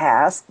the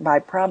task by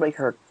probably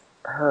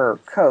her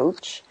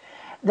coach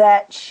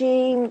that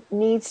she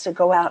needs to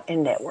go out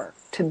and network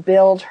to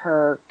build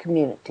her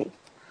community.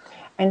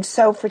 And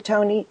so for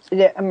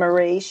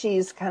Marie,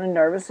 she's kind of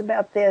nervous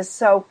about this.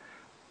 So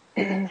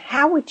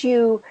how would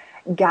you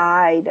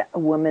guide a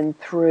woman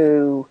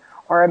through,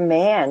 or a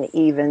man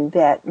even,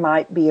 that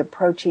might be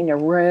approaching a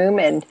room,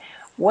 and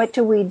what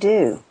do we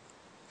do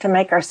to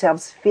make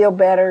ourselves feel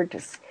better,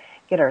 to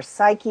get our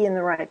psyche in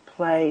the right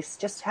place?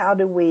 Just how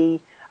do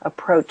we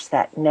approach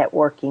that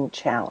networking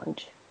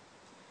challenge?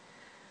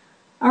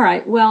 All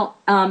right. Well,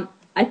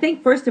 I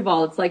think first of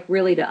all, it's like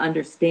really to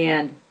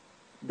understand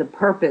the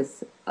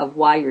purpose of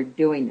why you're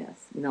doing this.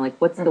 You know, like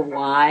what's the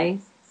why?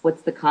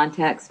 What's the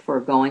context for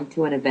going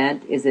to an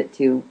event? Is it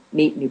to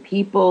meet new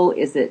people?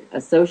 Is it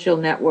a social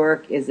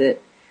network? Is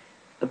it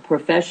a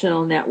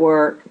professional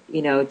network?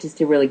 You know, just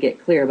to really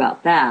get clear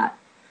about that.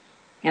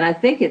 And I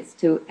think it's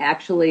to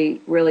actually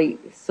really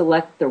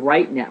select the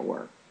right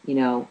network, you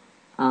know.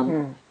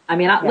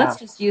 Let's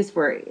just use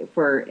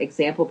for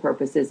example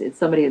purposes, it's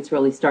somebody that's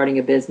really starting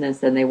a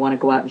business and they want to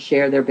go out and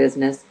share their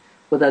business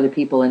with other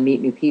people and meet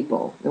new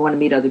people. They want to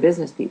meet other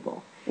business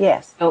people.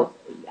 Yes. So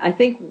I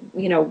think,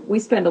 you know, we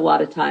spend a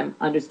lot of time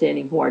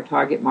understanding who our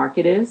target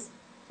market is.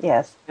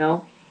 Yes. You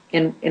know,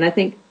 and I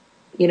think,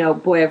 you know,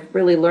 boy, I've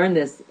really learned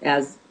this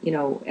as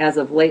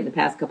of late in the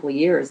past couple of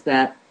years,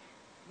 that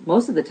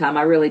most of the time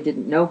I really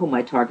didn't know who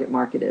my target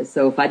market is.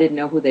 So if I didn't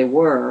know who they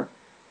were,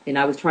 and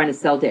I was trying to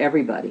sell to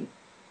everybody,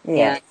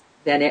 yes.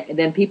 And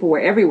then people were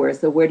everywhere.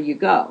 So where do you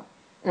go?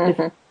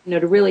 Mm-hmm. You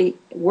know, to really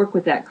work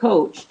with that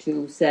coach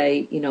to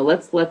say, you know,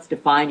 let's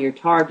define your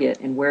target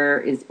and where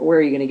are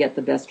you going to get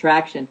the best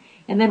traction,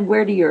 and then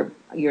where does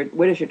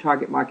your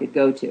target market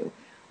go to?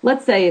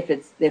 Let's say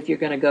if you're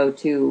going to go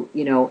to,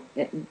 you know,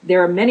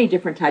 there are many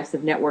different types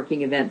of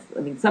networking events.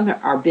 I mean, some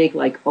are big,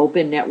 like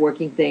open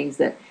networking things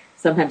that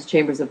sometimes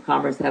chambers of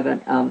commerce have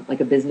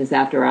like a business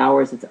after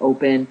hours. It's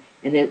open,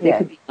 and they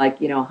could be like,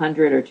 you know,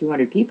 100 or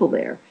 200 people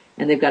there,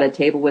 and they've got a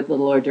table with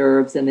little hors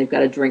d'oeuvres, and they've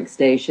got a drink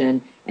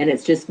station, and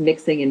it's just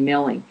mixing and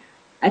milling.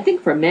 I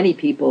think for many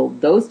people,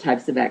 those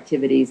types of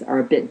activities are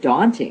a bit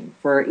daunting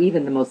for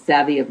even the most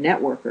savvy of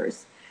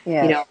networkers.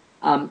 Yes. You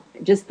know,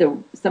 just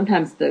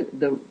sometimes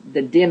the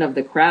din of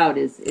the crowd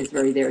is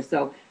very there.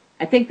 So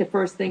I think the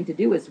first thing to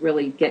do is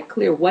really get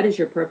clear, what is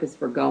your purpose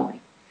for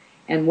going?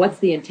 And what's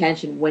the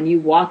intention when you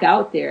walk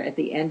out there at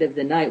the end of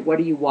the night? What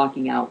are you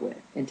walking out with?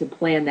 And to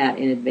plan that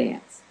in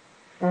advance.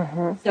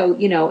 Mm-hmm. So,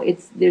 you know,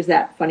 there's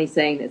that funny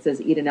saying that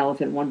says, eat an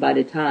elephant one bite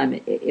at a time.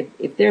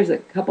 If there's a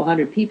couple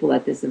hundred people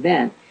at this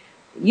event,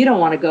 you don't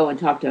want to go and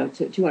talk to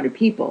 200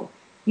 people.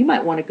 You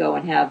might want to go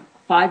and have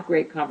 5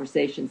 great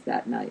conversations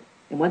that night.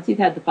 And once you've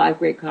had the 5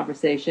 great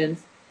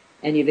conversations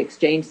and you've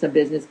exchanged some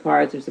business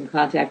cards or some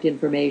contact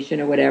information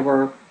or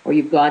whatever, or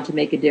you've gone to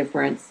make a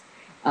difference,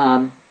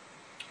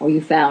 or you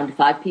found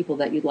 5 people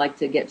that you'd like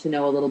to get to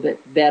know a little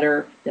bit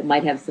better that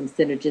might have some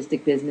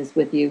synergistic business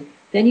with you,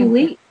 then you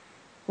leave.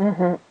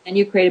 Mm-hmm. And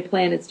you create a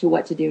plan as to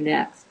what to do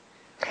next.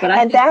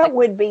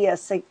 Would be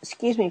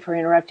excuse me for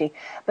interrupting,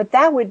 but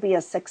that would be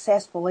a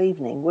successful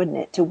evening, wouldn't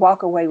it? To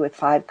walk away with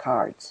 5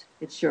 cards.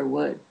 It sure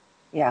would.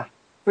 Yeah.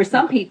 For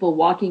some people,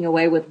 walking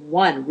away with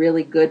one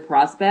really good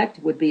prospect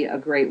would be a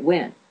great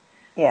win.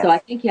 Yes. So I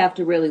think you have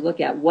to really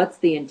look at what's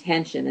the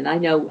intention. And I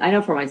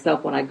know for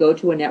myself, when I go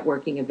to a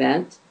networking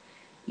event,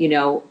 you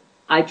know,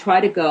 I try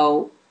to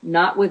go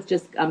not with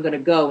just, I'm going to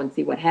go and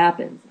see what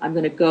happens. I'm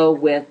going to go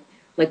with,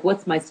 like,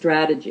 what's my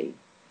strategy?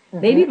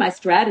 Mm-hmm. Maybe my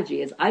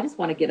strategy is I just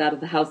want to get out of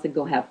the house and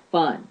go have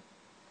fun.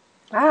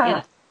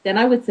 And then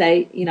I would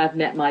say, you know, I've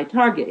met my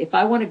target. If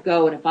I want to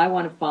go and if I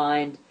want to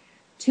find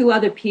 2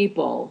 other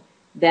people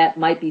that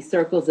might be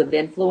circles of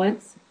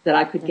influence that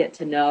I could get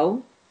to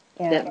know,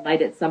 that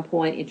might at some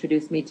point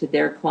introduce me to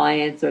their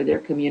clients or their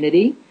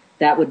community,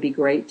 that would be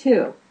great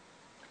too.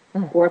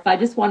 Or if I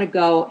just want to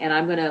go and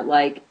I'm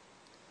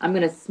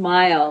going to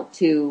smile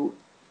to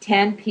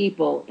 10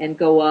 people and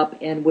go up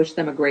and wish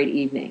them a great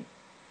evening.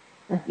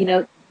 You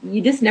know,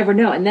 you just never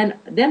know. And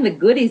then the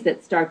goodies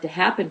that start to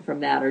happen from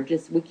that are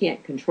just, we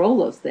can't control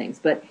those things,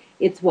 but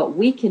it's what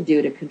we can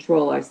do to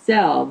control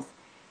ourselves.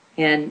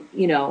 And,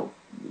 you know,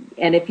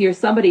 and if you're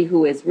somebody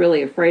who is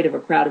really afraid of a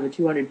crowd of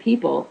 200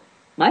 people,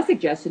 my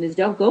suggestion is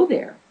don't go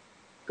there.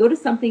 Go to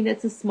something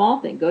that's a small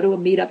thing. Go to a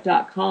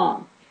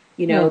meetup.com.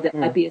 You know, that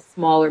might be a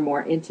smaller,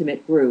 more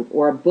intimate group,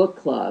 or a book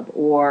club,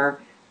 or,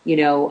 you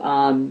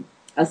know,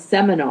 a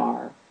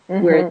seminar.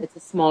 where it's a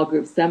small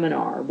group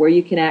seminar, where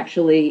you can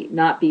actually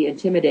not be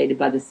intimidated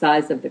by the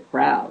size of the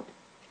crowd.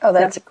 Oh,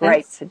 that's a Does that make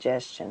great sense?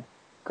 suggestion.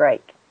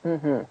 Great.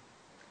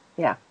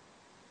 Yeah.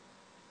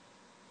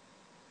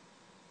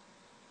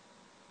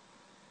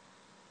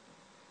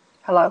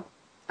 Hello?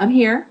 I'm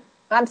here.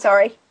 I'm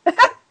sorry.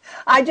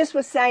 I just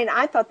was saying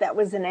I thought that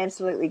was an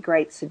absolutely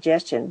great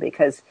suggestion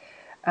because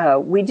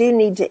we do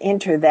need to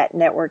enter that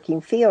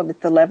networking field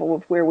at the level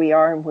of where we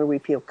are and where we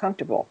feel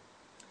comfortable.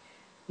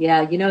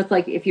 Yeah, it's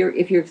like if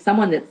you're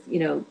someone that's,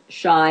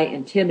 shy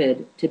and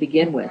timid to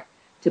begin with,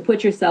 to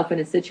put yourself in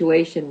a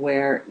situation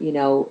where,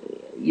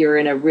 you're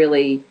in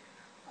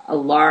a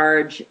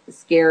large,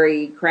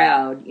 scary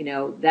crowd,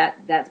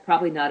 that's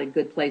probably not a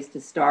good place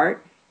to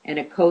start. And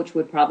a coach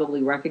would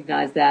probably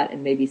recognize that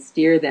and maybe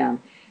steer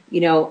them.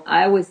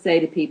 I always say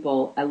to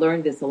people, I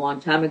learned this a long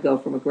time ago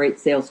from a great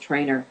sales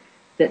trainer,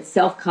 that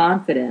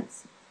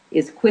self-confidence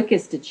is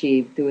quickest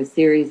achieved through a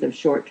series of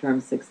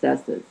short-term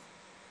successes.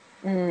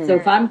 So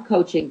if I'm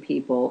coaching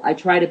people, I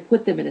try to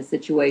put them in a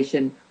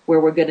situation where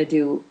we're going to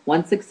do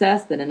one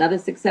success, then another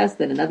success,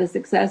 then another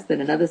success,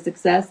 then another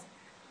success.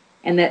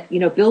 And that,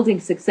 building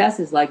success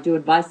is like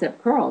doing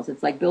bicep curls.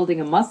 It's like building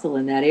a muscle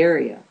in that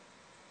area.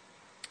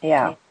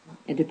 Yeah.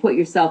 And to put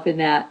yourself in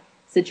that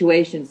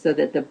situation so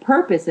that the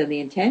purpose and the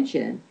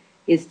intention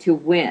is to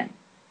win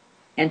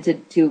and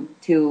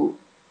to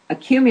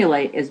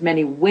accumulate as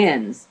many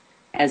wins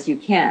as you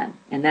can.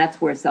 And that's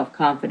where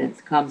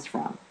self-confidence comes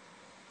from.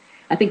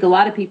 I think a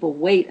lot of people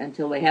wait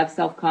until they have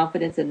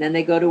self-confidence and then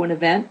they go to an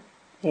event.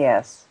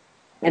 Yes.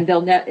 And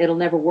it'll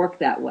never work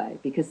that way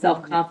because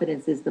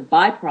self-confidence is the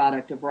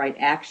byproduct of right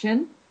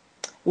action.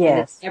 Yes. And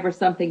it's never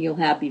something you'll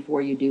have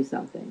before you do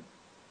something.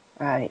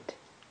 Right.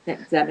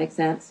 Does that make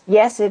sense?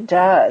 Yes, it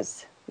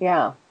does.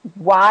 Yeah.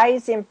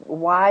 Wise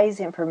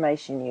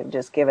information you've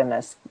just given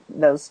us.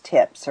 Those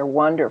tips are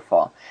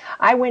wonderful.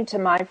 I went to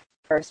my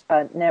first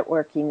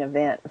networking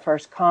event,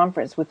 first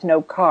conference with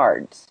no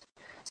cards.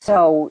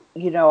 So,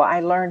 I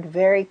learned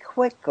very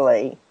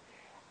quickly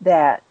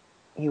that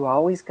you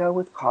always go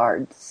with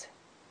cards.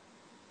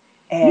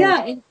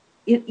 And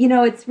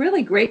it's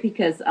really great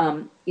because,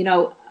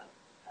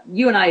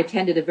 you and I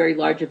attended a very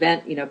large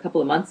event, a couple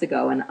of months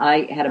ago, and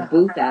I had a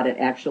booth at it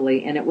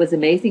actually, and it was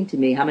amazing to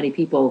me how many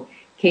people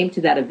came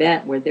to that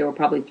event where there were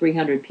probably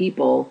 300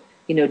 people,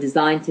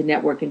 designed to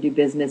network and do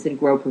business and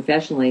grow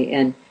professionally,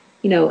 and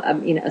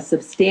a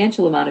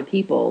substantial amount of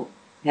people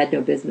had no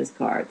business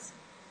cards.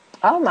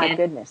 Oh my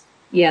goodness!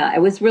 Yeah,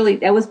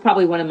 that was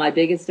probably one of my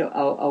biggest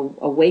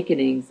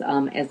awakenings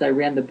as I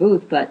ran the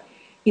booth. But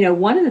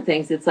one of the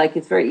things,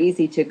 it's very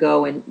easy to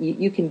go and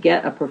you can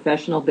get a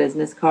professional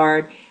business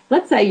card.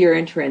 Let's say you're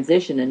in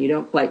transition and you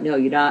don't quite know,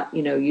 you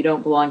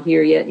don't belong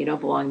here yet, you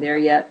don't belong there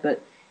yet,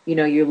 but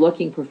you're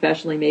looking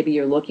professionally. Maybe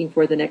you're looking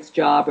for the next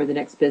job or the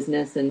next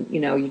business, and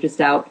you're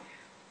just out,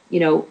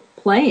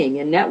 playing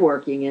and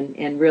networking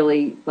and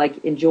really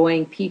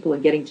enjoying people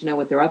and getting to know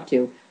what they're up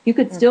to. You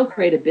could still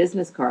create a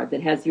business card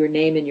that has your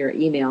name and your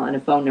email and a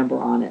phone number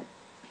on it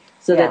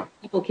so that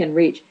people can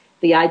reach.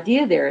 The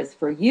idea there is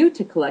for you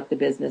to collect the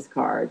business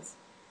cards,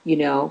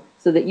 so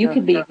that you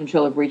can be in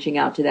control of reaching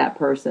out to that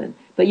person.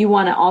 But you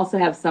want to also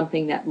have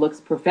something that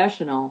looks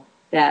professional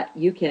that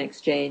you can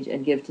exchange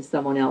and give to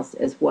someone else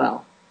as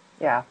well.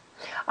 Yeah.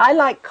 I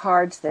like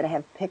cards that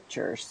have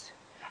pictures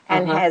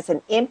and has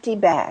an empty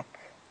back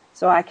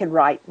so I could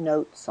write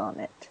notes on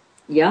it.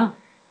 Yeah.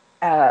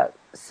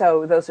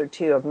 So those are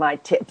two of my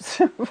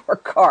tips for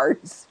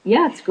cards.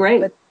 Yeah, it's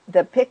great. But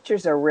the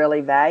pictures are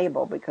really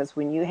valuable because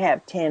when you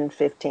have 10,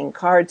 15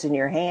 cards in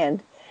your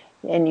hand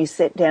and you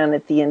sit down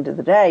at the end of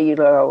the day, you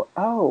go,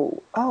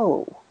 oh,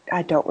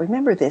 I don't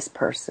remember this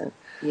person.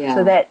 Yeah.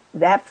 So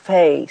that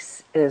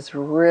face is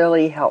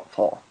really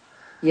helpful.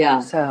 Yeah.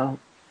 So,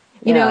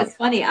 it's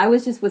funny. I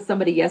was just with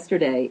somebody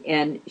yesterday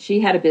and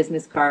she had a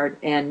business card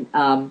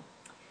and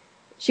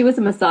she was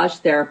a massage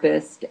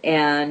therapist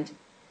and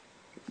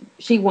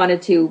she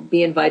wanted to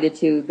be invited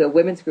to the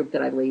women's group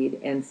that I lead.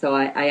 And so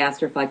I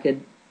asked her if I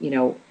could,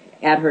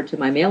 add her to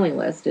my mailing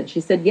list. And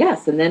she said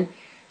yes. And then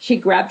she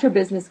grabbed her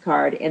business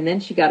card and then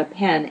she got a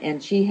pen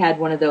and she had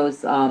one of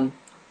those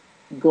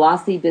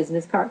glossy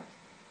business cards.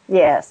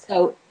 Yes.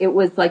 So it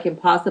was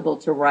impossible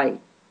to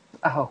write.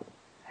 Oh.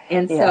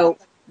 And so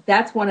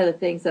that's one of the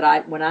things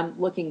that when I'm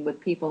looking with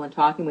people and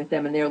talking with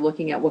them and they're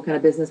looking at what kind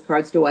of business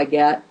cards do I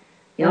get,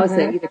 I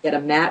say either get a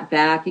matte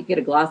back, you get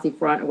a glossy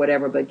front or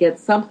whatever, but get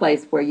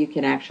someplace where you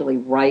can actually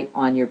write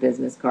on your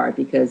business card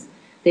because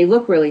they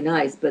look really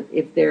nice, but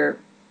if they're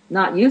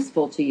not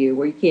useful to you,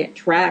 where you can't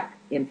track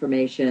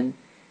information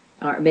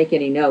or make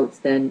any notes,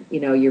 then,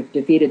 you've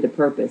defeated the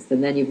purpose.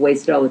 And then you've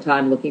wasted all the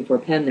time looking for a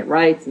pen that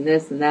writes and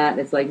this and that.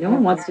 And it's like, no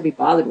one wants to be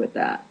bothered with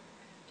that.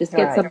 Just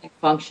get something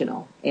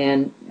functional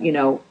and,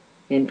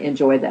 and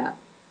enjoy that.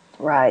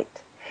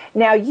 Right.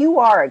 Now, you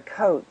are a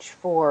coach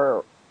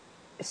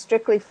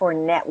strictly for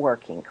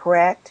networking,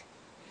 correct?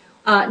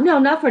 No,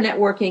 not for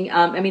networking.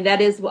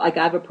 That is I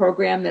have a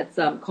program that's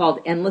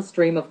called Endless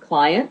Stream of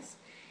Clients.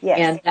 Yes.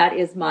 And that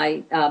is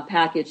my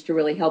package to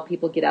really help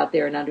people get out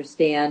there and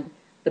understand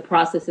the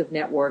process of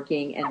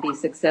networking and be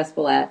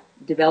successful at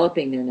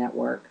developing their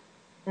network.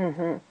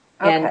 Mm-hmm.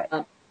 Okay.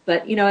 And,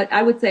 but, you know,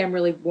 I would say I'm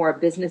really more a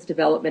business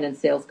development and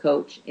sales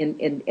coach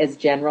in as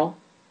general.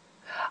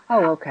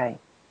 Oh, okay.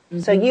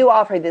 Mm-hmm. So you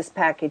offer this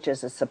package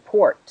as a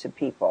support to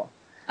people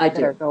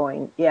that are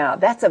going, yeah,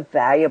 that's a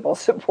valuable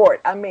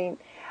support. I mean,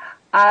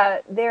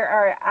 I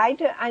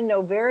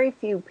know very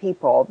few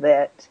people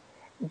that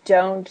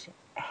don't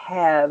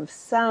have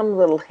some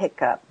little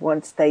hiccup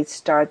once they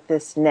start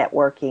this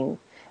networking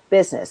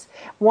business.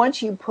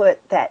 Once you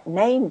put that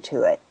name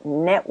to it,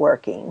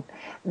 networking,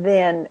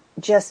 then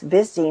just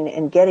visiting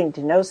and getting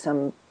to know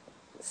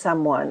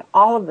someone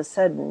all of a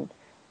sudden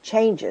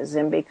changes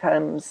and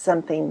becomes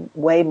something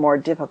way more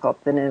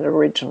difficult than it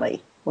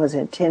originally was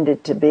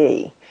intended to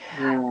be.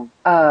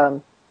 Yeah.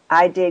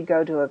 I did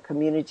go to a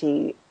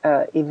community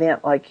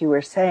event like you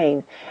were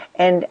saying,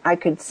 and I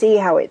could see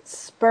how it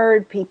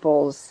spurred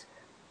people's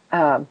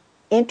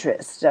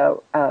interest.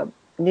 A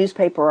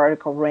newspaper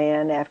article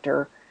ran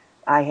after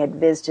I had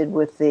visited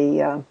with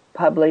the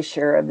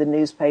publisher of the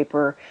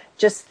newspaper,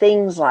 just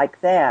things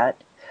like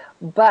that.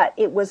 But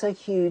it was a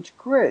huge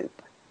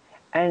group.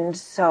 And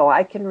so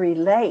I can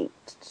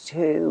relate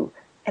to,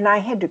 and I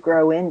had to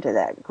grow into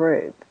that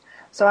group.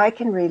 So I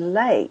can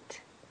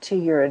relate to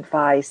your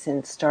advice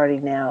in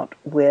starting out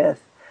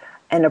with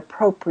an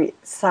appropriate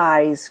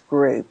size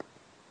group.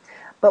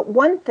 But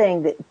one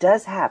thing that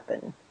does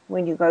happen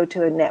when you go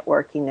to a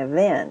networking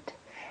event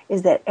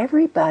is that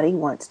everybody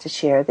wants to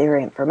share their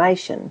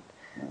information.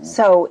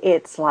 So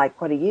it's like,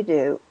 what do you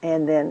do?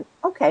 And then,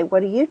 okay, what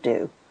do you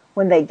do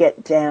when they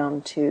get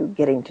down to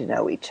getting to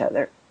know each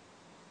other?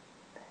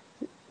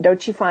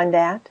 Don't you find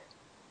that?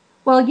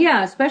 Well,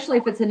 yeah, especially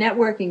if it's a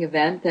networking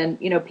event, then,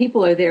 you know,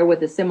 people are there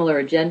with a similar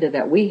agenda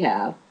that we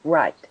have.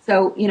 Right.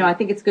 So, you know, I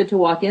think it's good to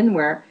walk in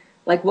where,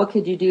 like, what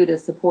could you do to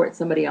support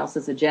somebody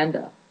else's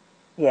agenda?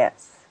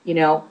 Yes. You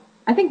know,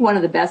 I think one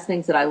of the best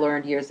things that I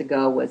learned years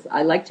ago was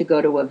I like to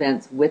go to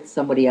events with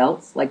somebody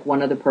else, like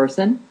one other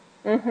person.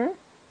 Mm-hmm.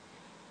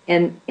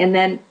 And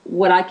then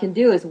what I can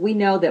do is we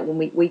know that when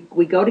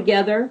we go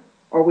together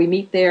or we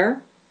meet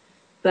there,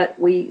 but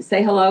we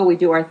say hello, we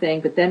do our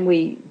thing, but then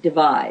we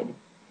divide.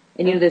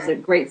 And, you know, there's a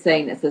great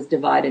saying that says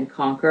divide and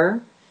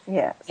conquer.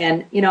 Yes.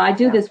 And, you know, I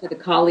do this with a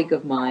colleague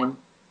of mine.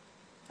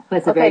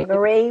 Okay,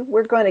 Marie,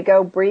 we're going to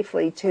go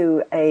briefly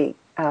to a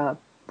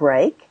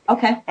break.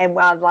 Okay. And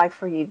I'd like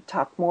for you to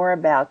talk more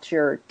about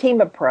your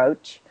team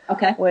approach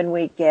when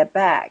we get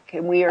back.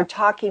 And we are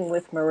talking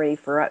with Marie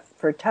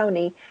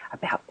Fratoni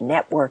about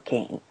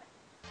networking.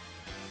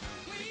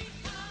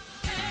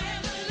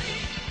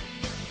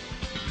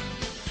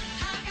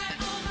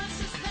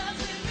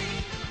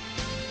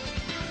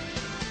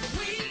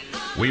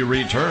 We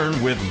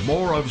return with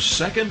more of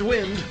Second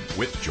Wind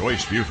with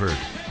Joyce Buford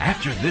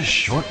after this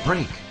short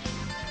break.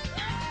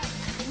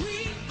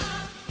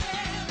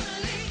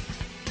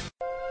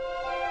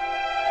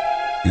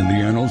 In the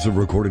annals of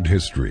recorded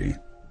history,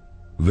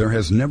 there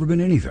has never been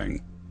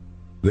anything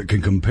that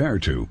can compare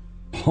to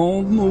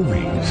home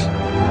movies.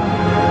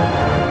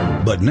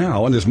 But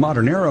now, in this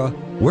modern era,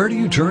 where do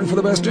you turn for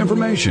the best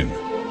information?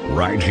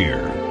 Right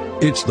here.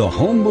 It's the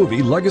Home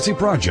Movie Legacy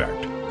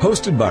Project,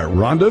 hosted by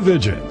Rhonda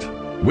Vigent.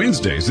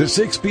 Wednesdays at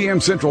 6 p.m.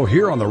 Central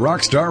here on the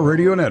Rockstar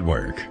Radio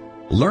Network.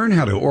 Learn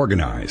how to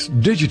organize,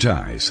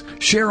 digitize,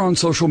 share on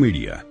social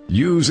media,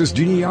 use as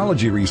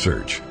genealogy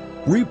research,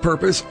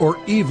 repurpose, or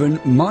even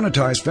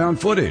monetize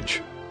found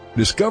footage.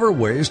 Discover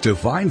ways to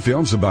find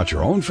films about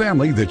your own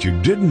family that you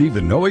didn't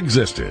even know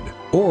existed.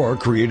 Or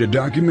create a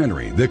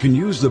documentary that can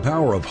use the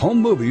power of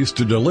home movies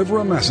to deliver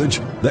a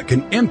message that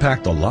can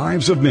impact the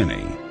lives of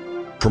many.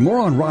 For more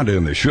on Rhonda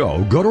and the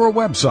show, go to our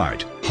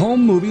website,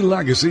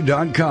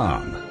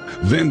 homemovielegacy.com.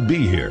 Then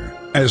be here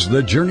as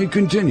the journey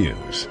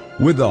continues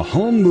with the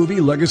Home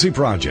Movie Legacy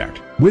Project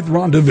with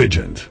Rhonda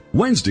Vigent.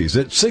 Wednesdays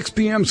at 6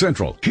 p.m.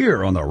 Central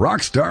here on the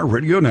Rockstar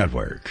Radio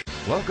Network.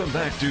 Welcome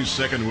back to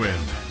Second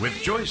Wind with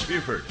Joyce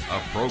Buford,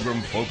 a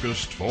program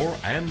focused for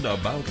and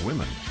about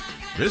women.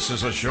 This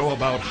is a show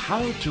about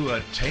how to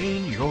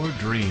attain your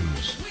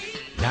dreams.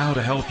 Now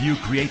to help you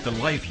create the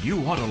life you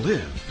want to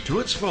live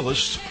to its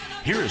fullest,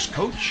 here's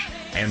Coach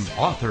and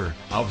author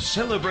of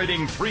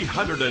Celebrating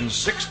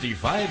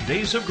 365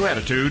 Days of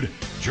Gratitude,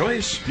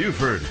 Joyce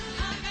Buford.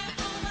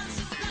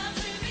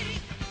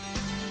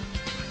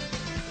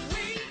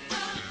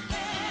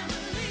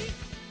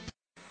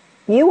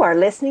 You are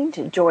listening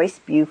to Joyce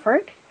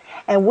Buford,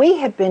 and we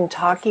have been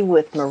talking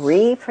with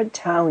Marie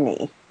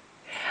Fratoni.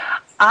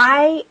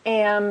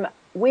 I'm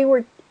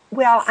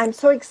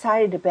so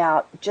excited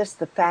about just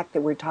the fact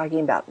that we're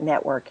talking about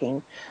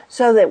networking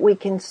so that we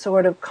can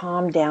sort of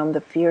calm down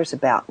the fears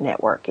about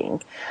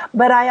networking.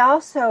 But I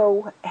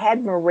also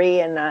had Marie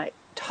and I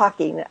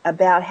talking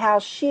about how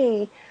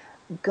she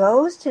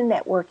goes to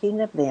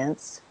networking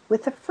events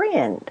with a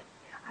friend.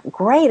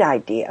 Great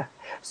idea.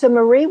 So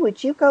Marie,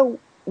 would you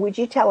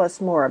tell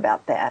us more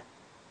about that?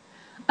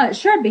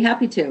 Sure, I'd be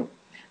happy to.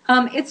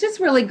 It's just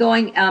really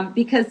going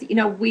because, you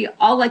know, we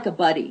all like a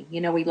buddy.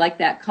 You know, we like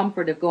that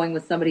comfort of going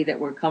with somebody that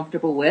we're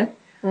comfortable with.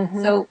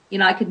 So,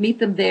 I could meet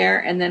them there,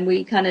 and then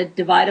we kind of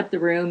divide up the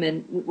room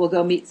and we'll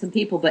go meet some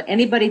people. But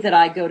anybody that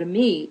I go to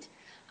meet,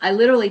 I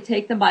literally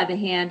take them by the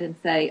hand and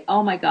say,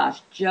 oh my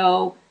gosh,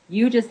 Joe,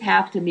 you just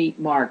have to meet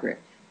Margaret.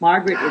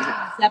 Margaret is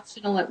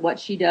exceptional at what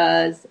she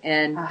does,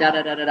 and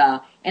da-da-da-da-da.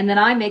 And then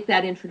I make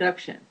that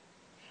introduction.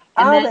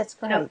 And then, that's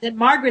great. Then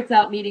Margaret's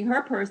out meeting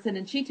her person,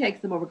 and she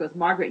takes them over and goes,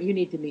 Margaret, you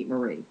need to meet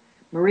Marie.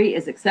 Marie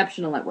is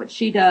exceptional at what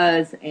she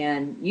does,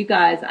 and you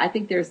guys, I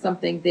think there's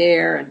something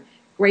there, and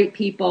great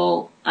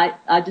people.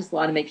 I just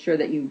want to make sure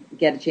that you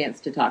get a chance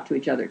to talk to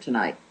each other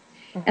tonight.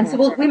 And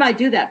so we might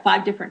do that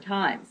 5 different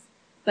times.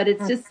 But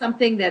it's just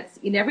something that's,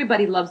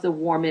 everybody loves a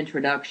warm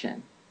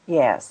introduction.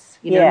 Yes.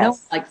 No one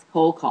likes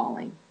cold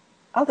calling.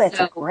 Oh, that's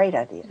a great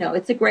idea.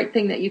 It's a great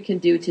thing that you can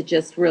do to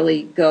just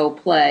really go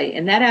play.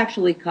 And that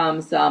actually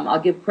comes,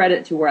 I'll give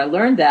credit to where I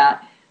learned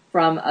that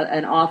from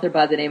an author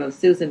by the name of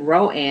Susan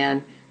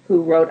Rowan,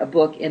 who wrote a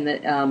book in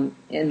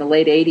the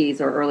late 80s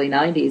or early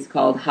 90s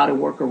called How to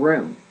Work a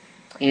Room.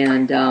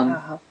 And,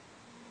 So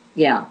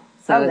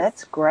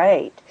that's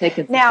great.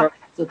 Now,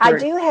 I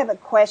do have a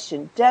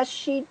question. Does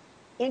she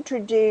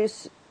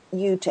introduce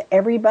you to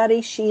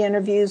everybody she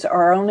interviews,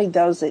 or only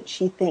those that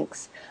she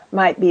thinks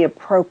might be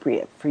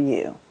appropriate for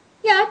you?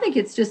 Yeah, I think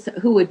it's just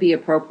who would be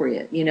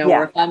appropriate,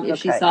 or if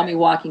she saw me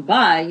walking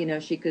by,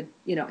 she could,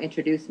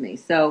 introduce me.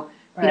 So,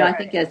 I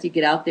think as you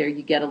get out there,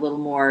 you get a little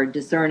more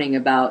discerning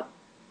about,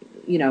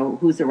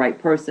 who's the right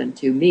person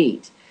to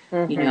meet,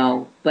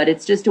 but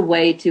it's just a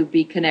way to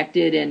be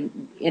connected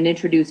and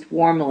introduced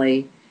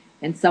warmly,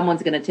 and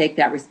someone's going to take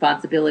that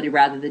responsibility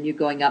rather than you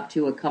going up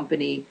to a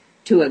company,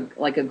 to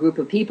a group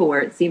of people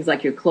where it seems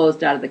like you're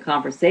closed out of the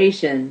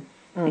conversation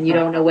and you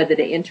don't know whether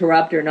to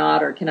interrupt or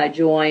not, or can I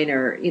join,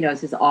 or,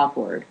 it's just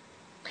awkward.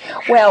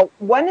 Well,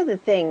 one of the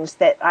things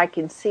that I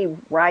can see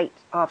right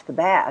off the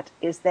bat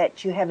is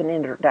that you have an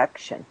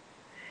introduction.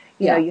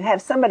 You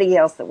have somebody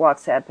else that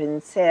walks up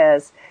and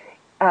says,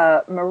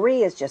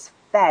 Marie is just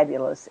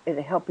fabulous at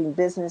helping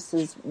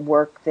businesses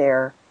work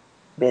their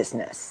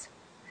business.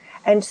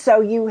 And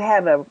so you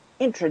have an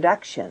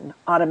introduction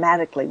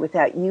automatically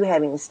without you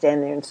having to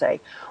stand there and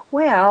say,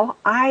 well,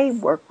 I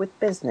work with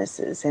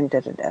businesses and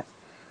da-da-da.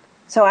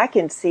 So I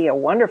can see a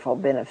wonderful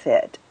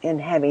benefit in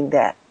having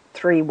that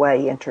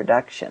 3-way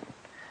introduction.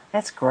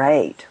 That's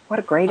great. What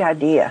a great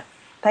idea.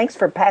 Thanks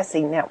for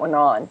passing that one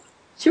on.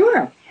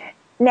 Sure.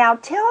 Now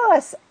tell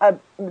us,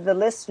 the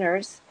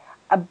listeners,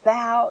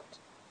 about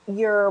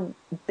your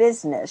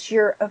business,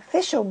 your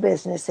official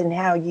business, and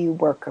how you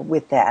work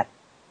with that.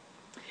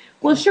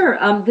 Well, sure.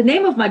 The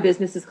name of my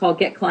business is called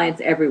Get Clients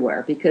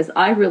Everywhere, because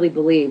I really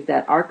believe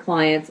that our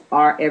clients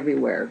are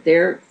everywhere.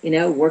 They're,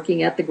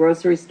 working at the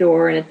grocery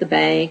store and at the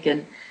bank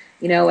and,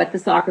 at the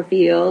soccer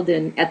field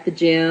and at the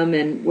gym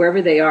and wherever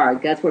they are.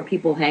 That's where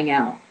people hang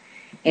out.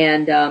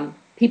 And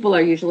people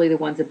are usually the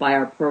ones that buy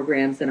our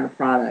programs and our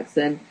products.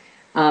 And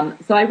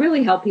so I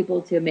really help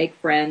people to make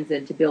friends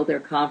and to build their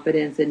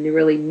confidence and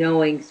really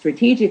knowing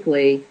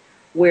strategically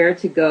where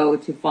to go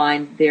to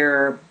find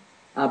their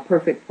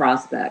perfect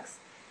prospects.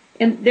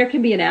 And there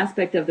can be an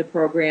aspect of the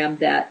program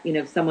that,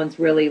 if someone's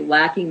really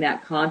lacking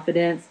that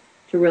confidence,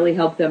 to really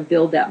help them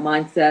build that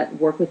mindset,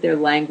 work with their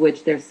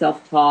language, their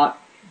self-talk,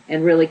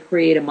 and really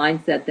create a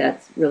mindset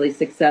that's really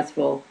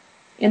successful.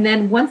 And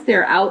then once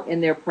they're out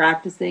and they're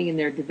practicing and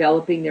they're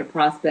developing their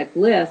prospect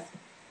list,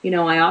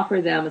 I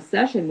offer them a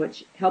session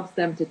which helps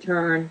them to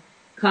turn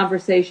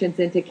conversations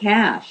into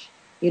cash.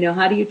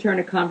 How do you turn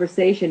a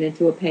conversation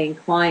into a paying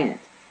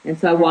client? And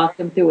so I walk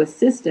them through a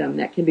system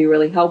that can be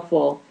really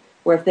helpful,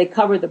 where if they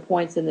cover the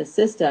points in the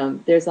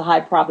system, there's a high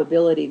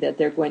probability that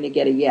they're going to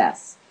get a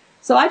yes.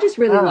 So I just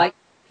really like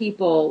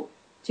people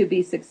to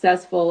be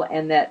successful,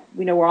 and that,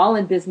 we're all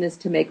in business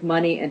to make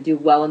money and do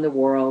well in the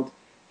world.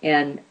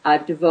 And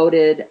I've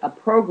devoted a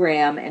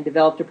program and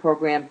developed a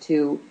program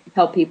to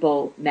help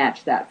people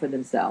match that for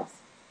themselves.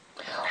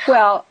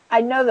 Well,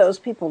 I know those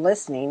people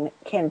listening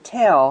can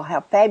tell how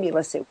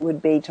fabulous it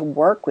would be to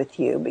work with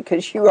you,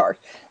 because you are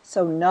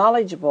so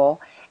knowledgeable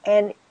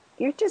and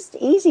you're just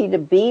easy to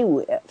be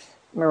with,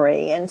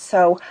 Marie. And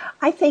so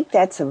I think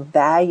that's a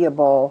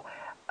valuable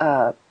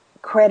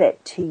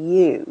credit to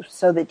you,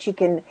 so that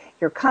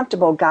you're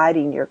comfortable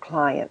guiding your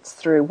clients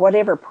through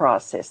whatever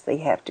process they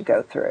have to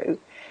go through.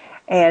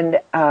 And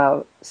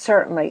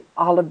certainly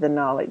all of the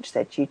knowledge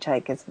that you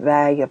take is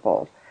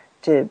valuable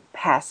to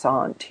pass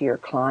on to your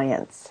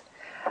clients.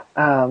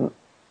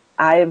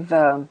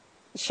 I've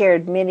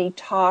shared many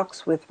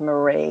talks with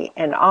Marie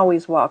and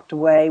always walked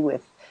away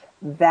with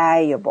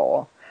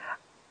valuable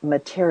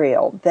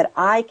material that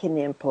I can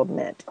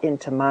implement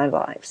into my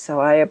life. So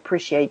I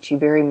appreciate you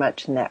very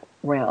much in that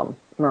realm,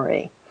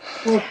 Marie.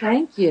 Well,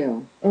 thank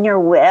you. You're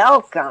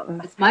welcome.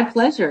 It's my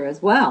pleasure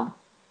as well.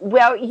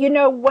 Well,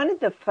 one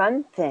of the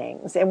fun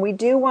things, and we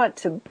do want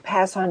to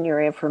pass on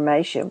your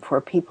information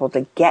for people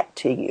to get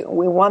to you.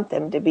 We want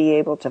them to be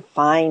able to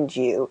find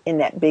you in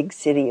that big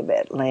city of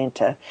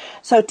Atlanta.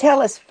 So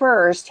tell us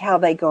first how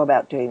they go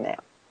about doing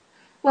that.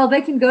 Well,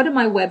 they can go to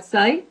my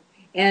website,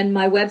 And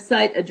my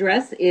website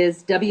address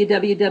is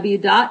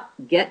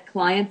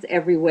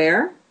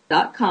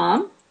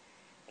www.getclientseverywhere.com.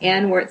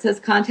 And where it says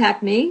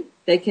contact me,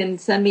 they can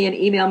send me an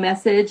email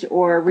message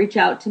or reach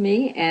out to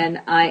me,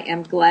 and I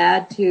am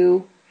glad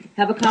to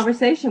have a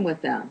conversation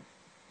with them.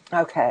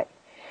 Okay.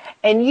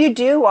 And you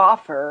do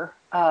offer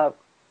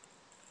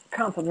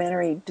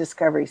complimentary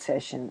discovery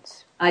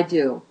sessions. I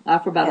do. I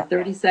offer about a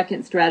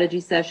 30-second strategy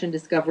session,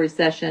 discovery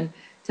session,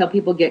 tell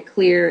people get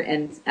clear,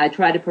 and I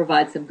try to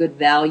provide some good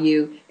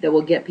value that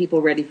will get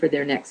people ready for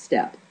their next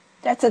step.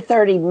 That's a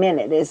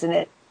 30-minute, isn't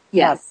it?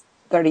 Yes.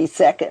 Not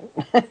 30-second.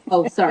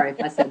 Oh, sorry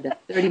if I said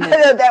that. 30 I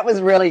minutes. know that was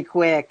really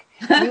quick.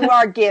 You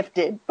are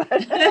gifted, but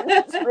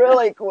it's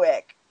really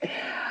quick.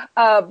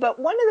 But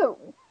one of the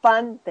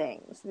fun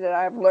things that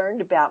I've learned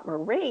about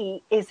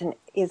Marie is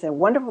a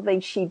wonderful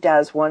thing she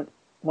does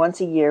once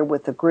a year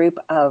with a group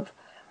of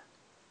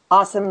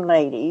awesome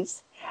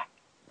ladies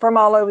from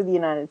all over the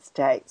United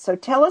States. So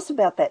tell us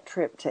about that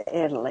trip to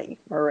Italy,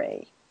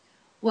 Marie.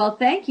 Well,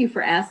 thank you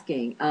for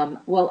asking.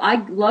 Well,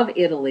 I love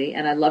Italy,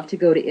 and I love to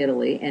go to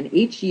Italy. And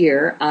each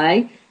year,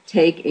 I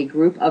take a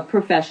group of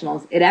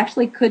professionals. It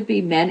actually could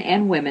be men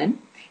and women.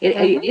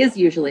 It is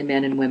usually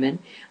men and women.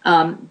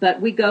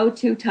 But we go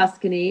to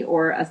Tuscany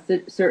or a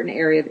certain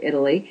area of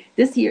Italy.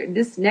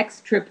 This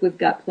next trip we've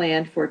got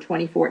planned for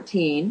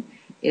 2014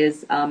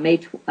 is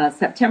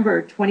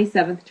September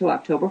 27th to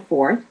October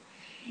 4th.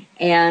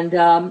 And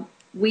the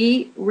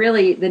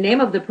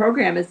name of the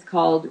program is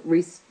called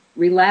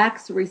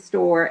Relax,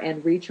 Restore,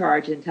 and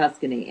Recharge in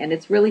Tuscany. And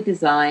it's really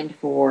designed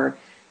for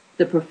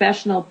the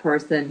professional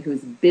person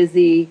who's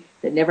busy,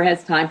 that never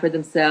has time for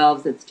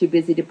themselves, that's too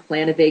busy to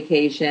plan a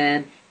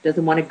vacation,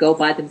 doesn't want to go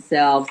by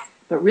themselves,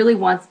 but really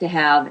wants to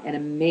have an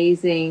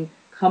amazing,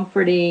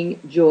 comforting,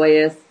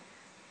 joyous,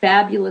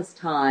 fabulous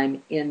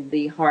time in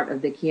the heart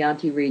of the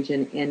Chianti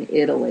region in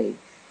Italy.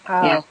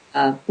 Oh.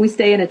 And we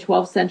stay in a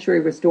 12th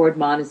century restored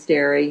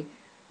monastery.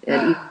 It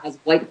even has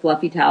white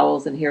fluffy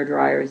towels and hair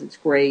dryers. It's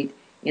great.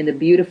 In the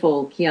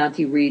beautiful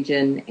Chianti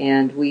region,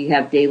 and we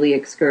have daily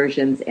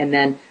excursions. And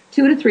then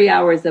 2 to 3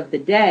 hours of the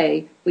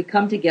day, we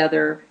come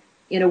together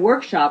in a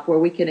workshop where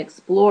we can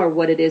explore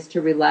what it is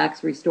to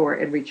relax, restore,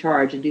 and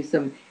recharge, and do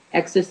some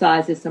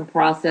exercises, some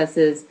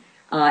processes,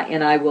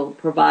 and I will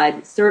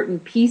provide certain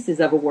pieces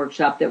of a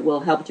workshop that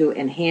will help to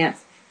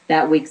enhance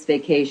that week's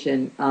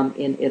vacation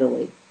in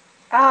Italy.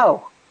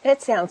 Oh,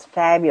 that sounds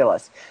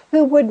fabulous.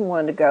 Who wouldn't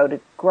want to go to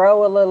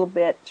grow a little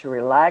bit, to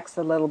relax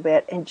a little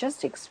bit, and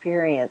just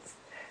experience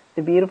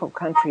the beautiful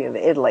country of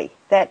Italy?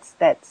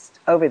 That's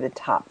over the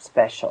top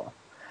special.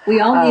 We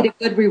all need a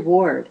good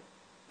reward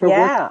for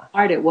working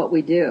hard at what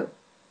we do.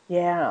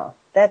 Yeah,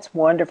 that's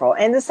wonderful.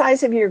 And the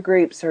size of your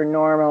groups are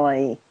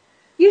normally?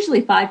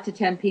 Usually 5 to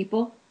 10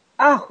 people.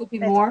 Oh, could be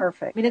that's more.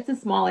 Perfect. I mean, it's a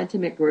small,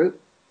 intimate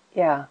group.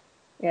 Yeah,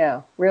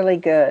 really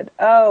good.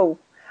 Oh,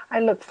 I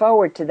look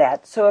forward to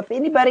that. So if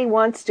anybody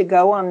wants to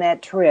go on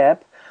that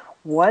trip,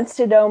 wants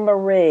to know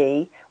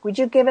Marie, would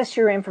you give us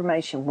your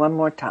information one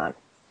more time?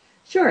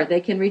 Sure.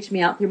 They can reach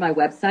me out through my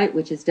website,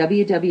 which is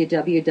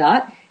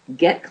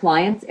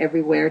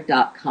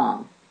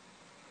www.getclientseverywhere.com.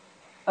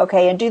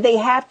 Okay, and do they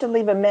have to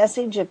leave a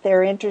message if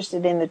they're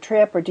interested in the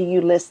trip, or do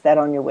you list that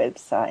on your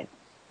website?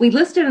 We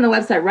listed on the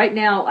website. Right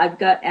now, I've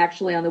got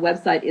actually on the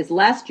website is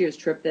last year's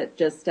trip that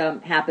just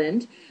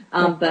happened.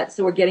 But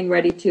so we're getting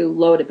ready to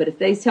load it. But if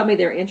they tell me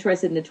they're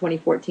interested in the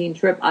 2014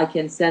 trip, I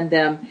can send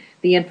them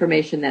the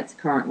information that's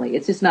currently.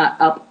 It's just not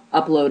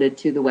uploaded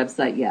to the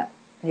website yet.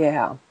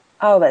 Yeah.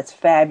 Oh, that's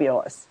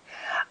fabulous.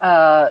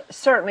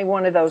 Certainly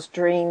one of those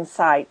dream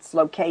sites,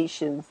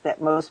 locations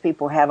that most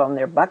people have on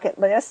their bucket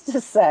list to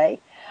say.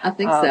 I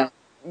think so.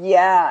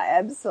 Yeah,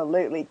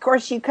 absolutely. Of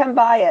course, you come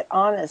by it,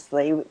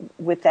 honestly,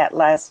 with that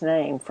last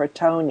name,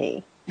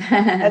 Fratoni.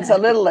 That's a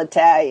little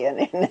Italian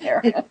in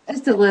there.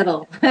 Just a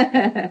little.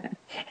 Well,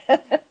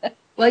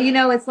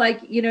 it's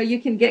like,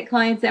 you can get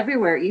clients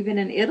everywhere, even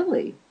in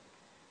Italy.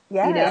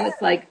 Yes.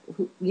 It's like,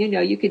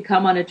 you could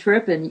come on a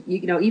trip and,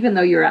 even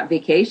though you're out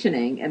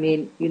vacationing, I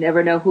mean, you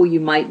never know who you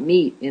might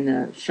meet in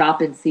a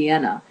shop in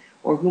Siena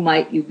or who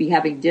might you be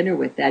having dinner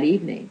with that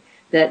evening.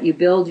 That you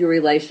build your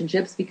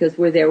relationships because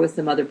we're there with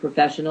some other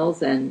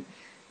professionals and,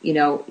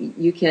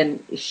 you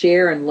can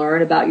share and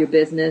learn about your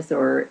business,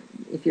 or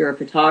if you're a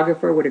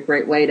photographer, what a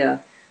great way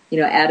to,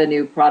 add a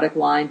new product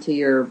line to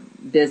your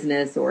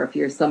business, or if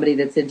you're somebody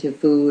that's into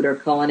food or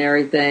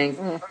culinary things.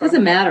 Mm-hmm.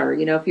 Doesn't matter,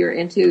 if you're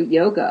into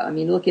yoga. I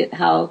mean, look at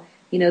how,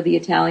 the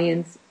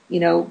Italians,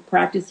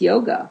 practice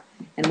yoga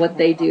and what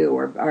they do,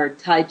 or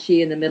Tai Chi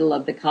in the middle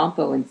of the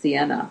Campo in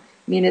Siena.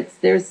 I mean,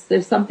 there's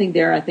something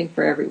there, I think,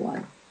 for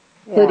everyone.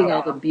 Including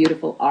all the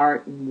beautiful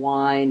art and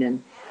wine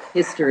and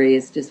history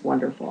is just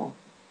wonderful.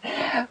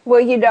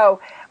 Well,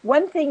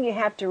 one thing you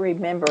have to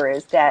remember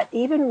is that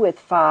even with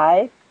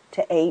 5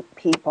 to 8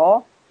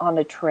 people on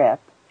a trip,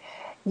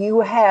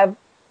 you have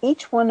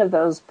each one of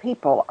those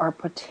people are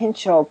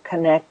potential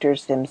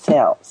connectors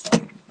themselves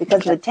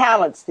because of the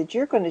talents that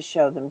you're going to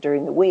show them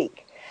during the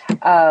week,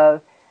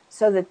 so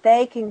that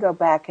they can go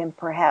back and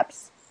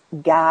perhaps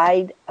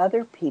guide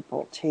other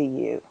people to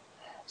you.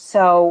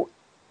 So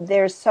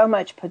there's so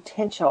much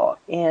potential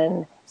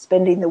in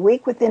spending the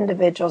week with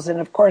individuals. And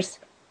of course,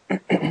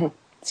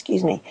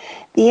 excuse me,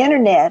 the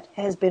internet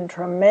has been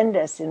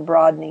tremendous in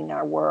broadening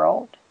our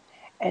world.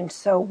 And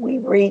so we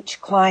reach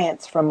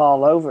clients from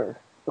all over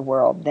the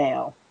world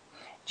now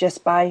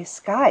just by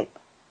Skype.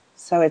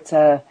 So it's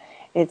a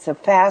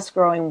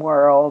fast-growing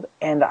world,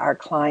 and our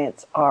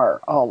clients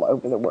are all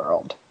over the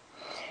world.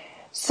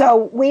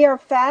 So we are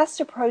fast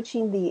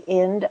approaching the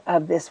end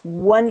of this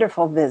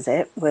wonderful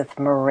visit with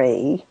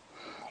Marie.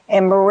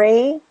 And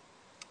Marie,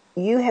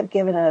 you have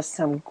given us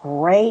some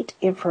great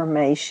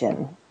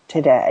information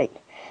today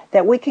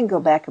that we can go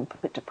back and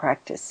put to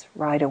practice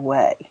right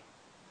away.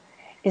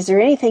 Is there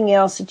anything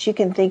else that you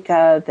can think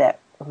of that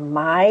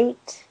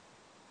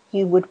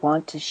you would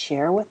want to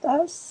share with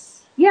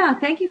us? Yeah,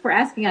 thank you for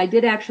asking. I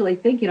did actually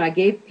think, I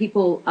gave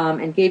people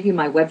and gave you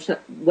my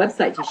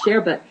website to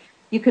share, but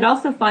you could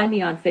also find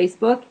me on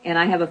Facebook, and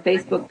I have a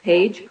Facebook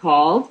page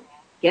called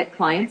Get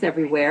Clients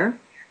Everywhere,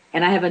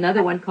 and I have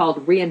another one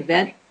called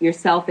Reinvent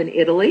Yourself in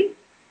Italy.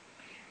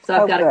 So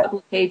I've got a couple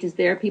of pages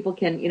there. People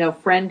can,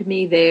 friend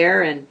me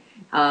there, and,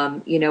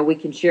 we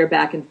can share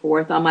back and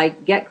forth. On my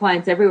Get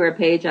Clients Everywhere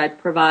page, I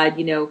provide,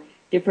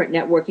 different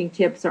networking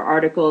tips or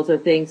articles or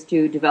things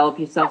to develop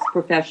yourselves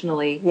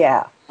professionally.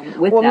 Yeah.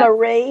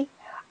 Marie,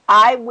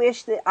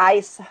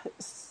 I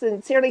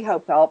sincerely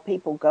hope all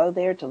people go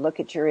there to look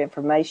at your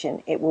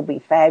information. It will be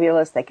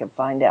fabulous. They can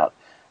find out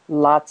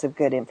lots of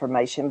good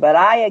information. But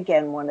I,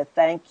 again, want to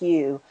thank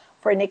you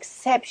for an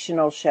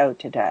exceptional show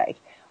today,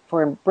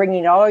 for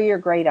bringing all your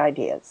great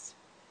ideas.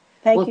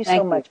 Thank you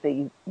so much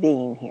for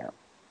being here.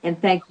 And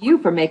thank you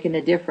for making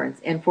a difference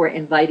and for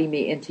inviting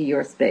me into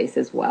your space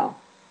as well.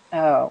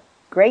 Oh,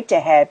 great to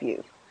have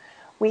you.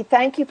 We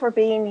thank you for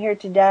being here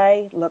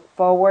today. Look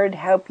forward.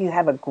 Hope you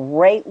have a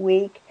great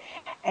week.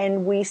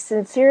 And we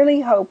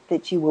sincerely hope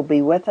that you will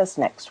be with us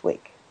next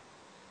week.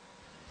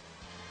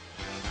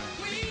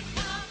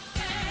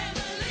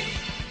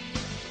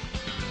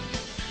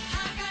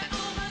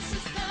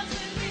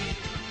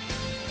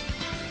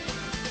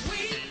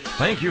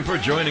 Thank you for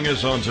joining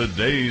us on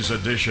today's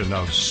edition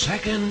of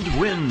Second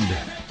Wind.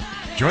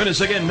 Join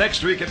us again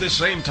next week at the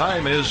same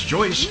time as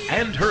Joyce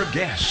and her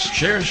guests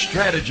share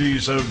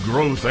strategies of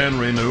growth and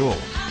renewal.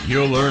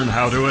 You'll learn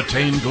how to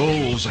attain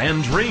goals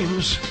and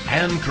dreams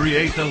and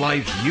create the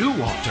life you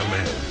want to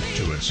live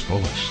to its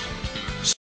fullest.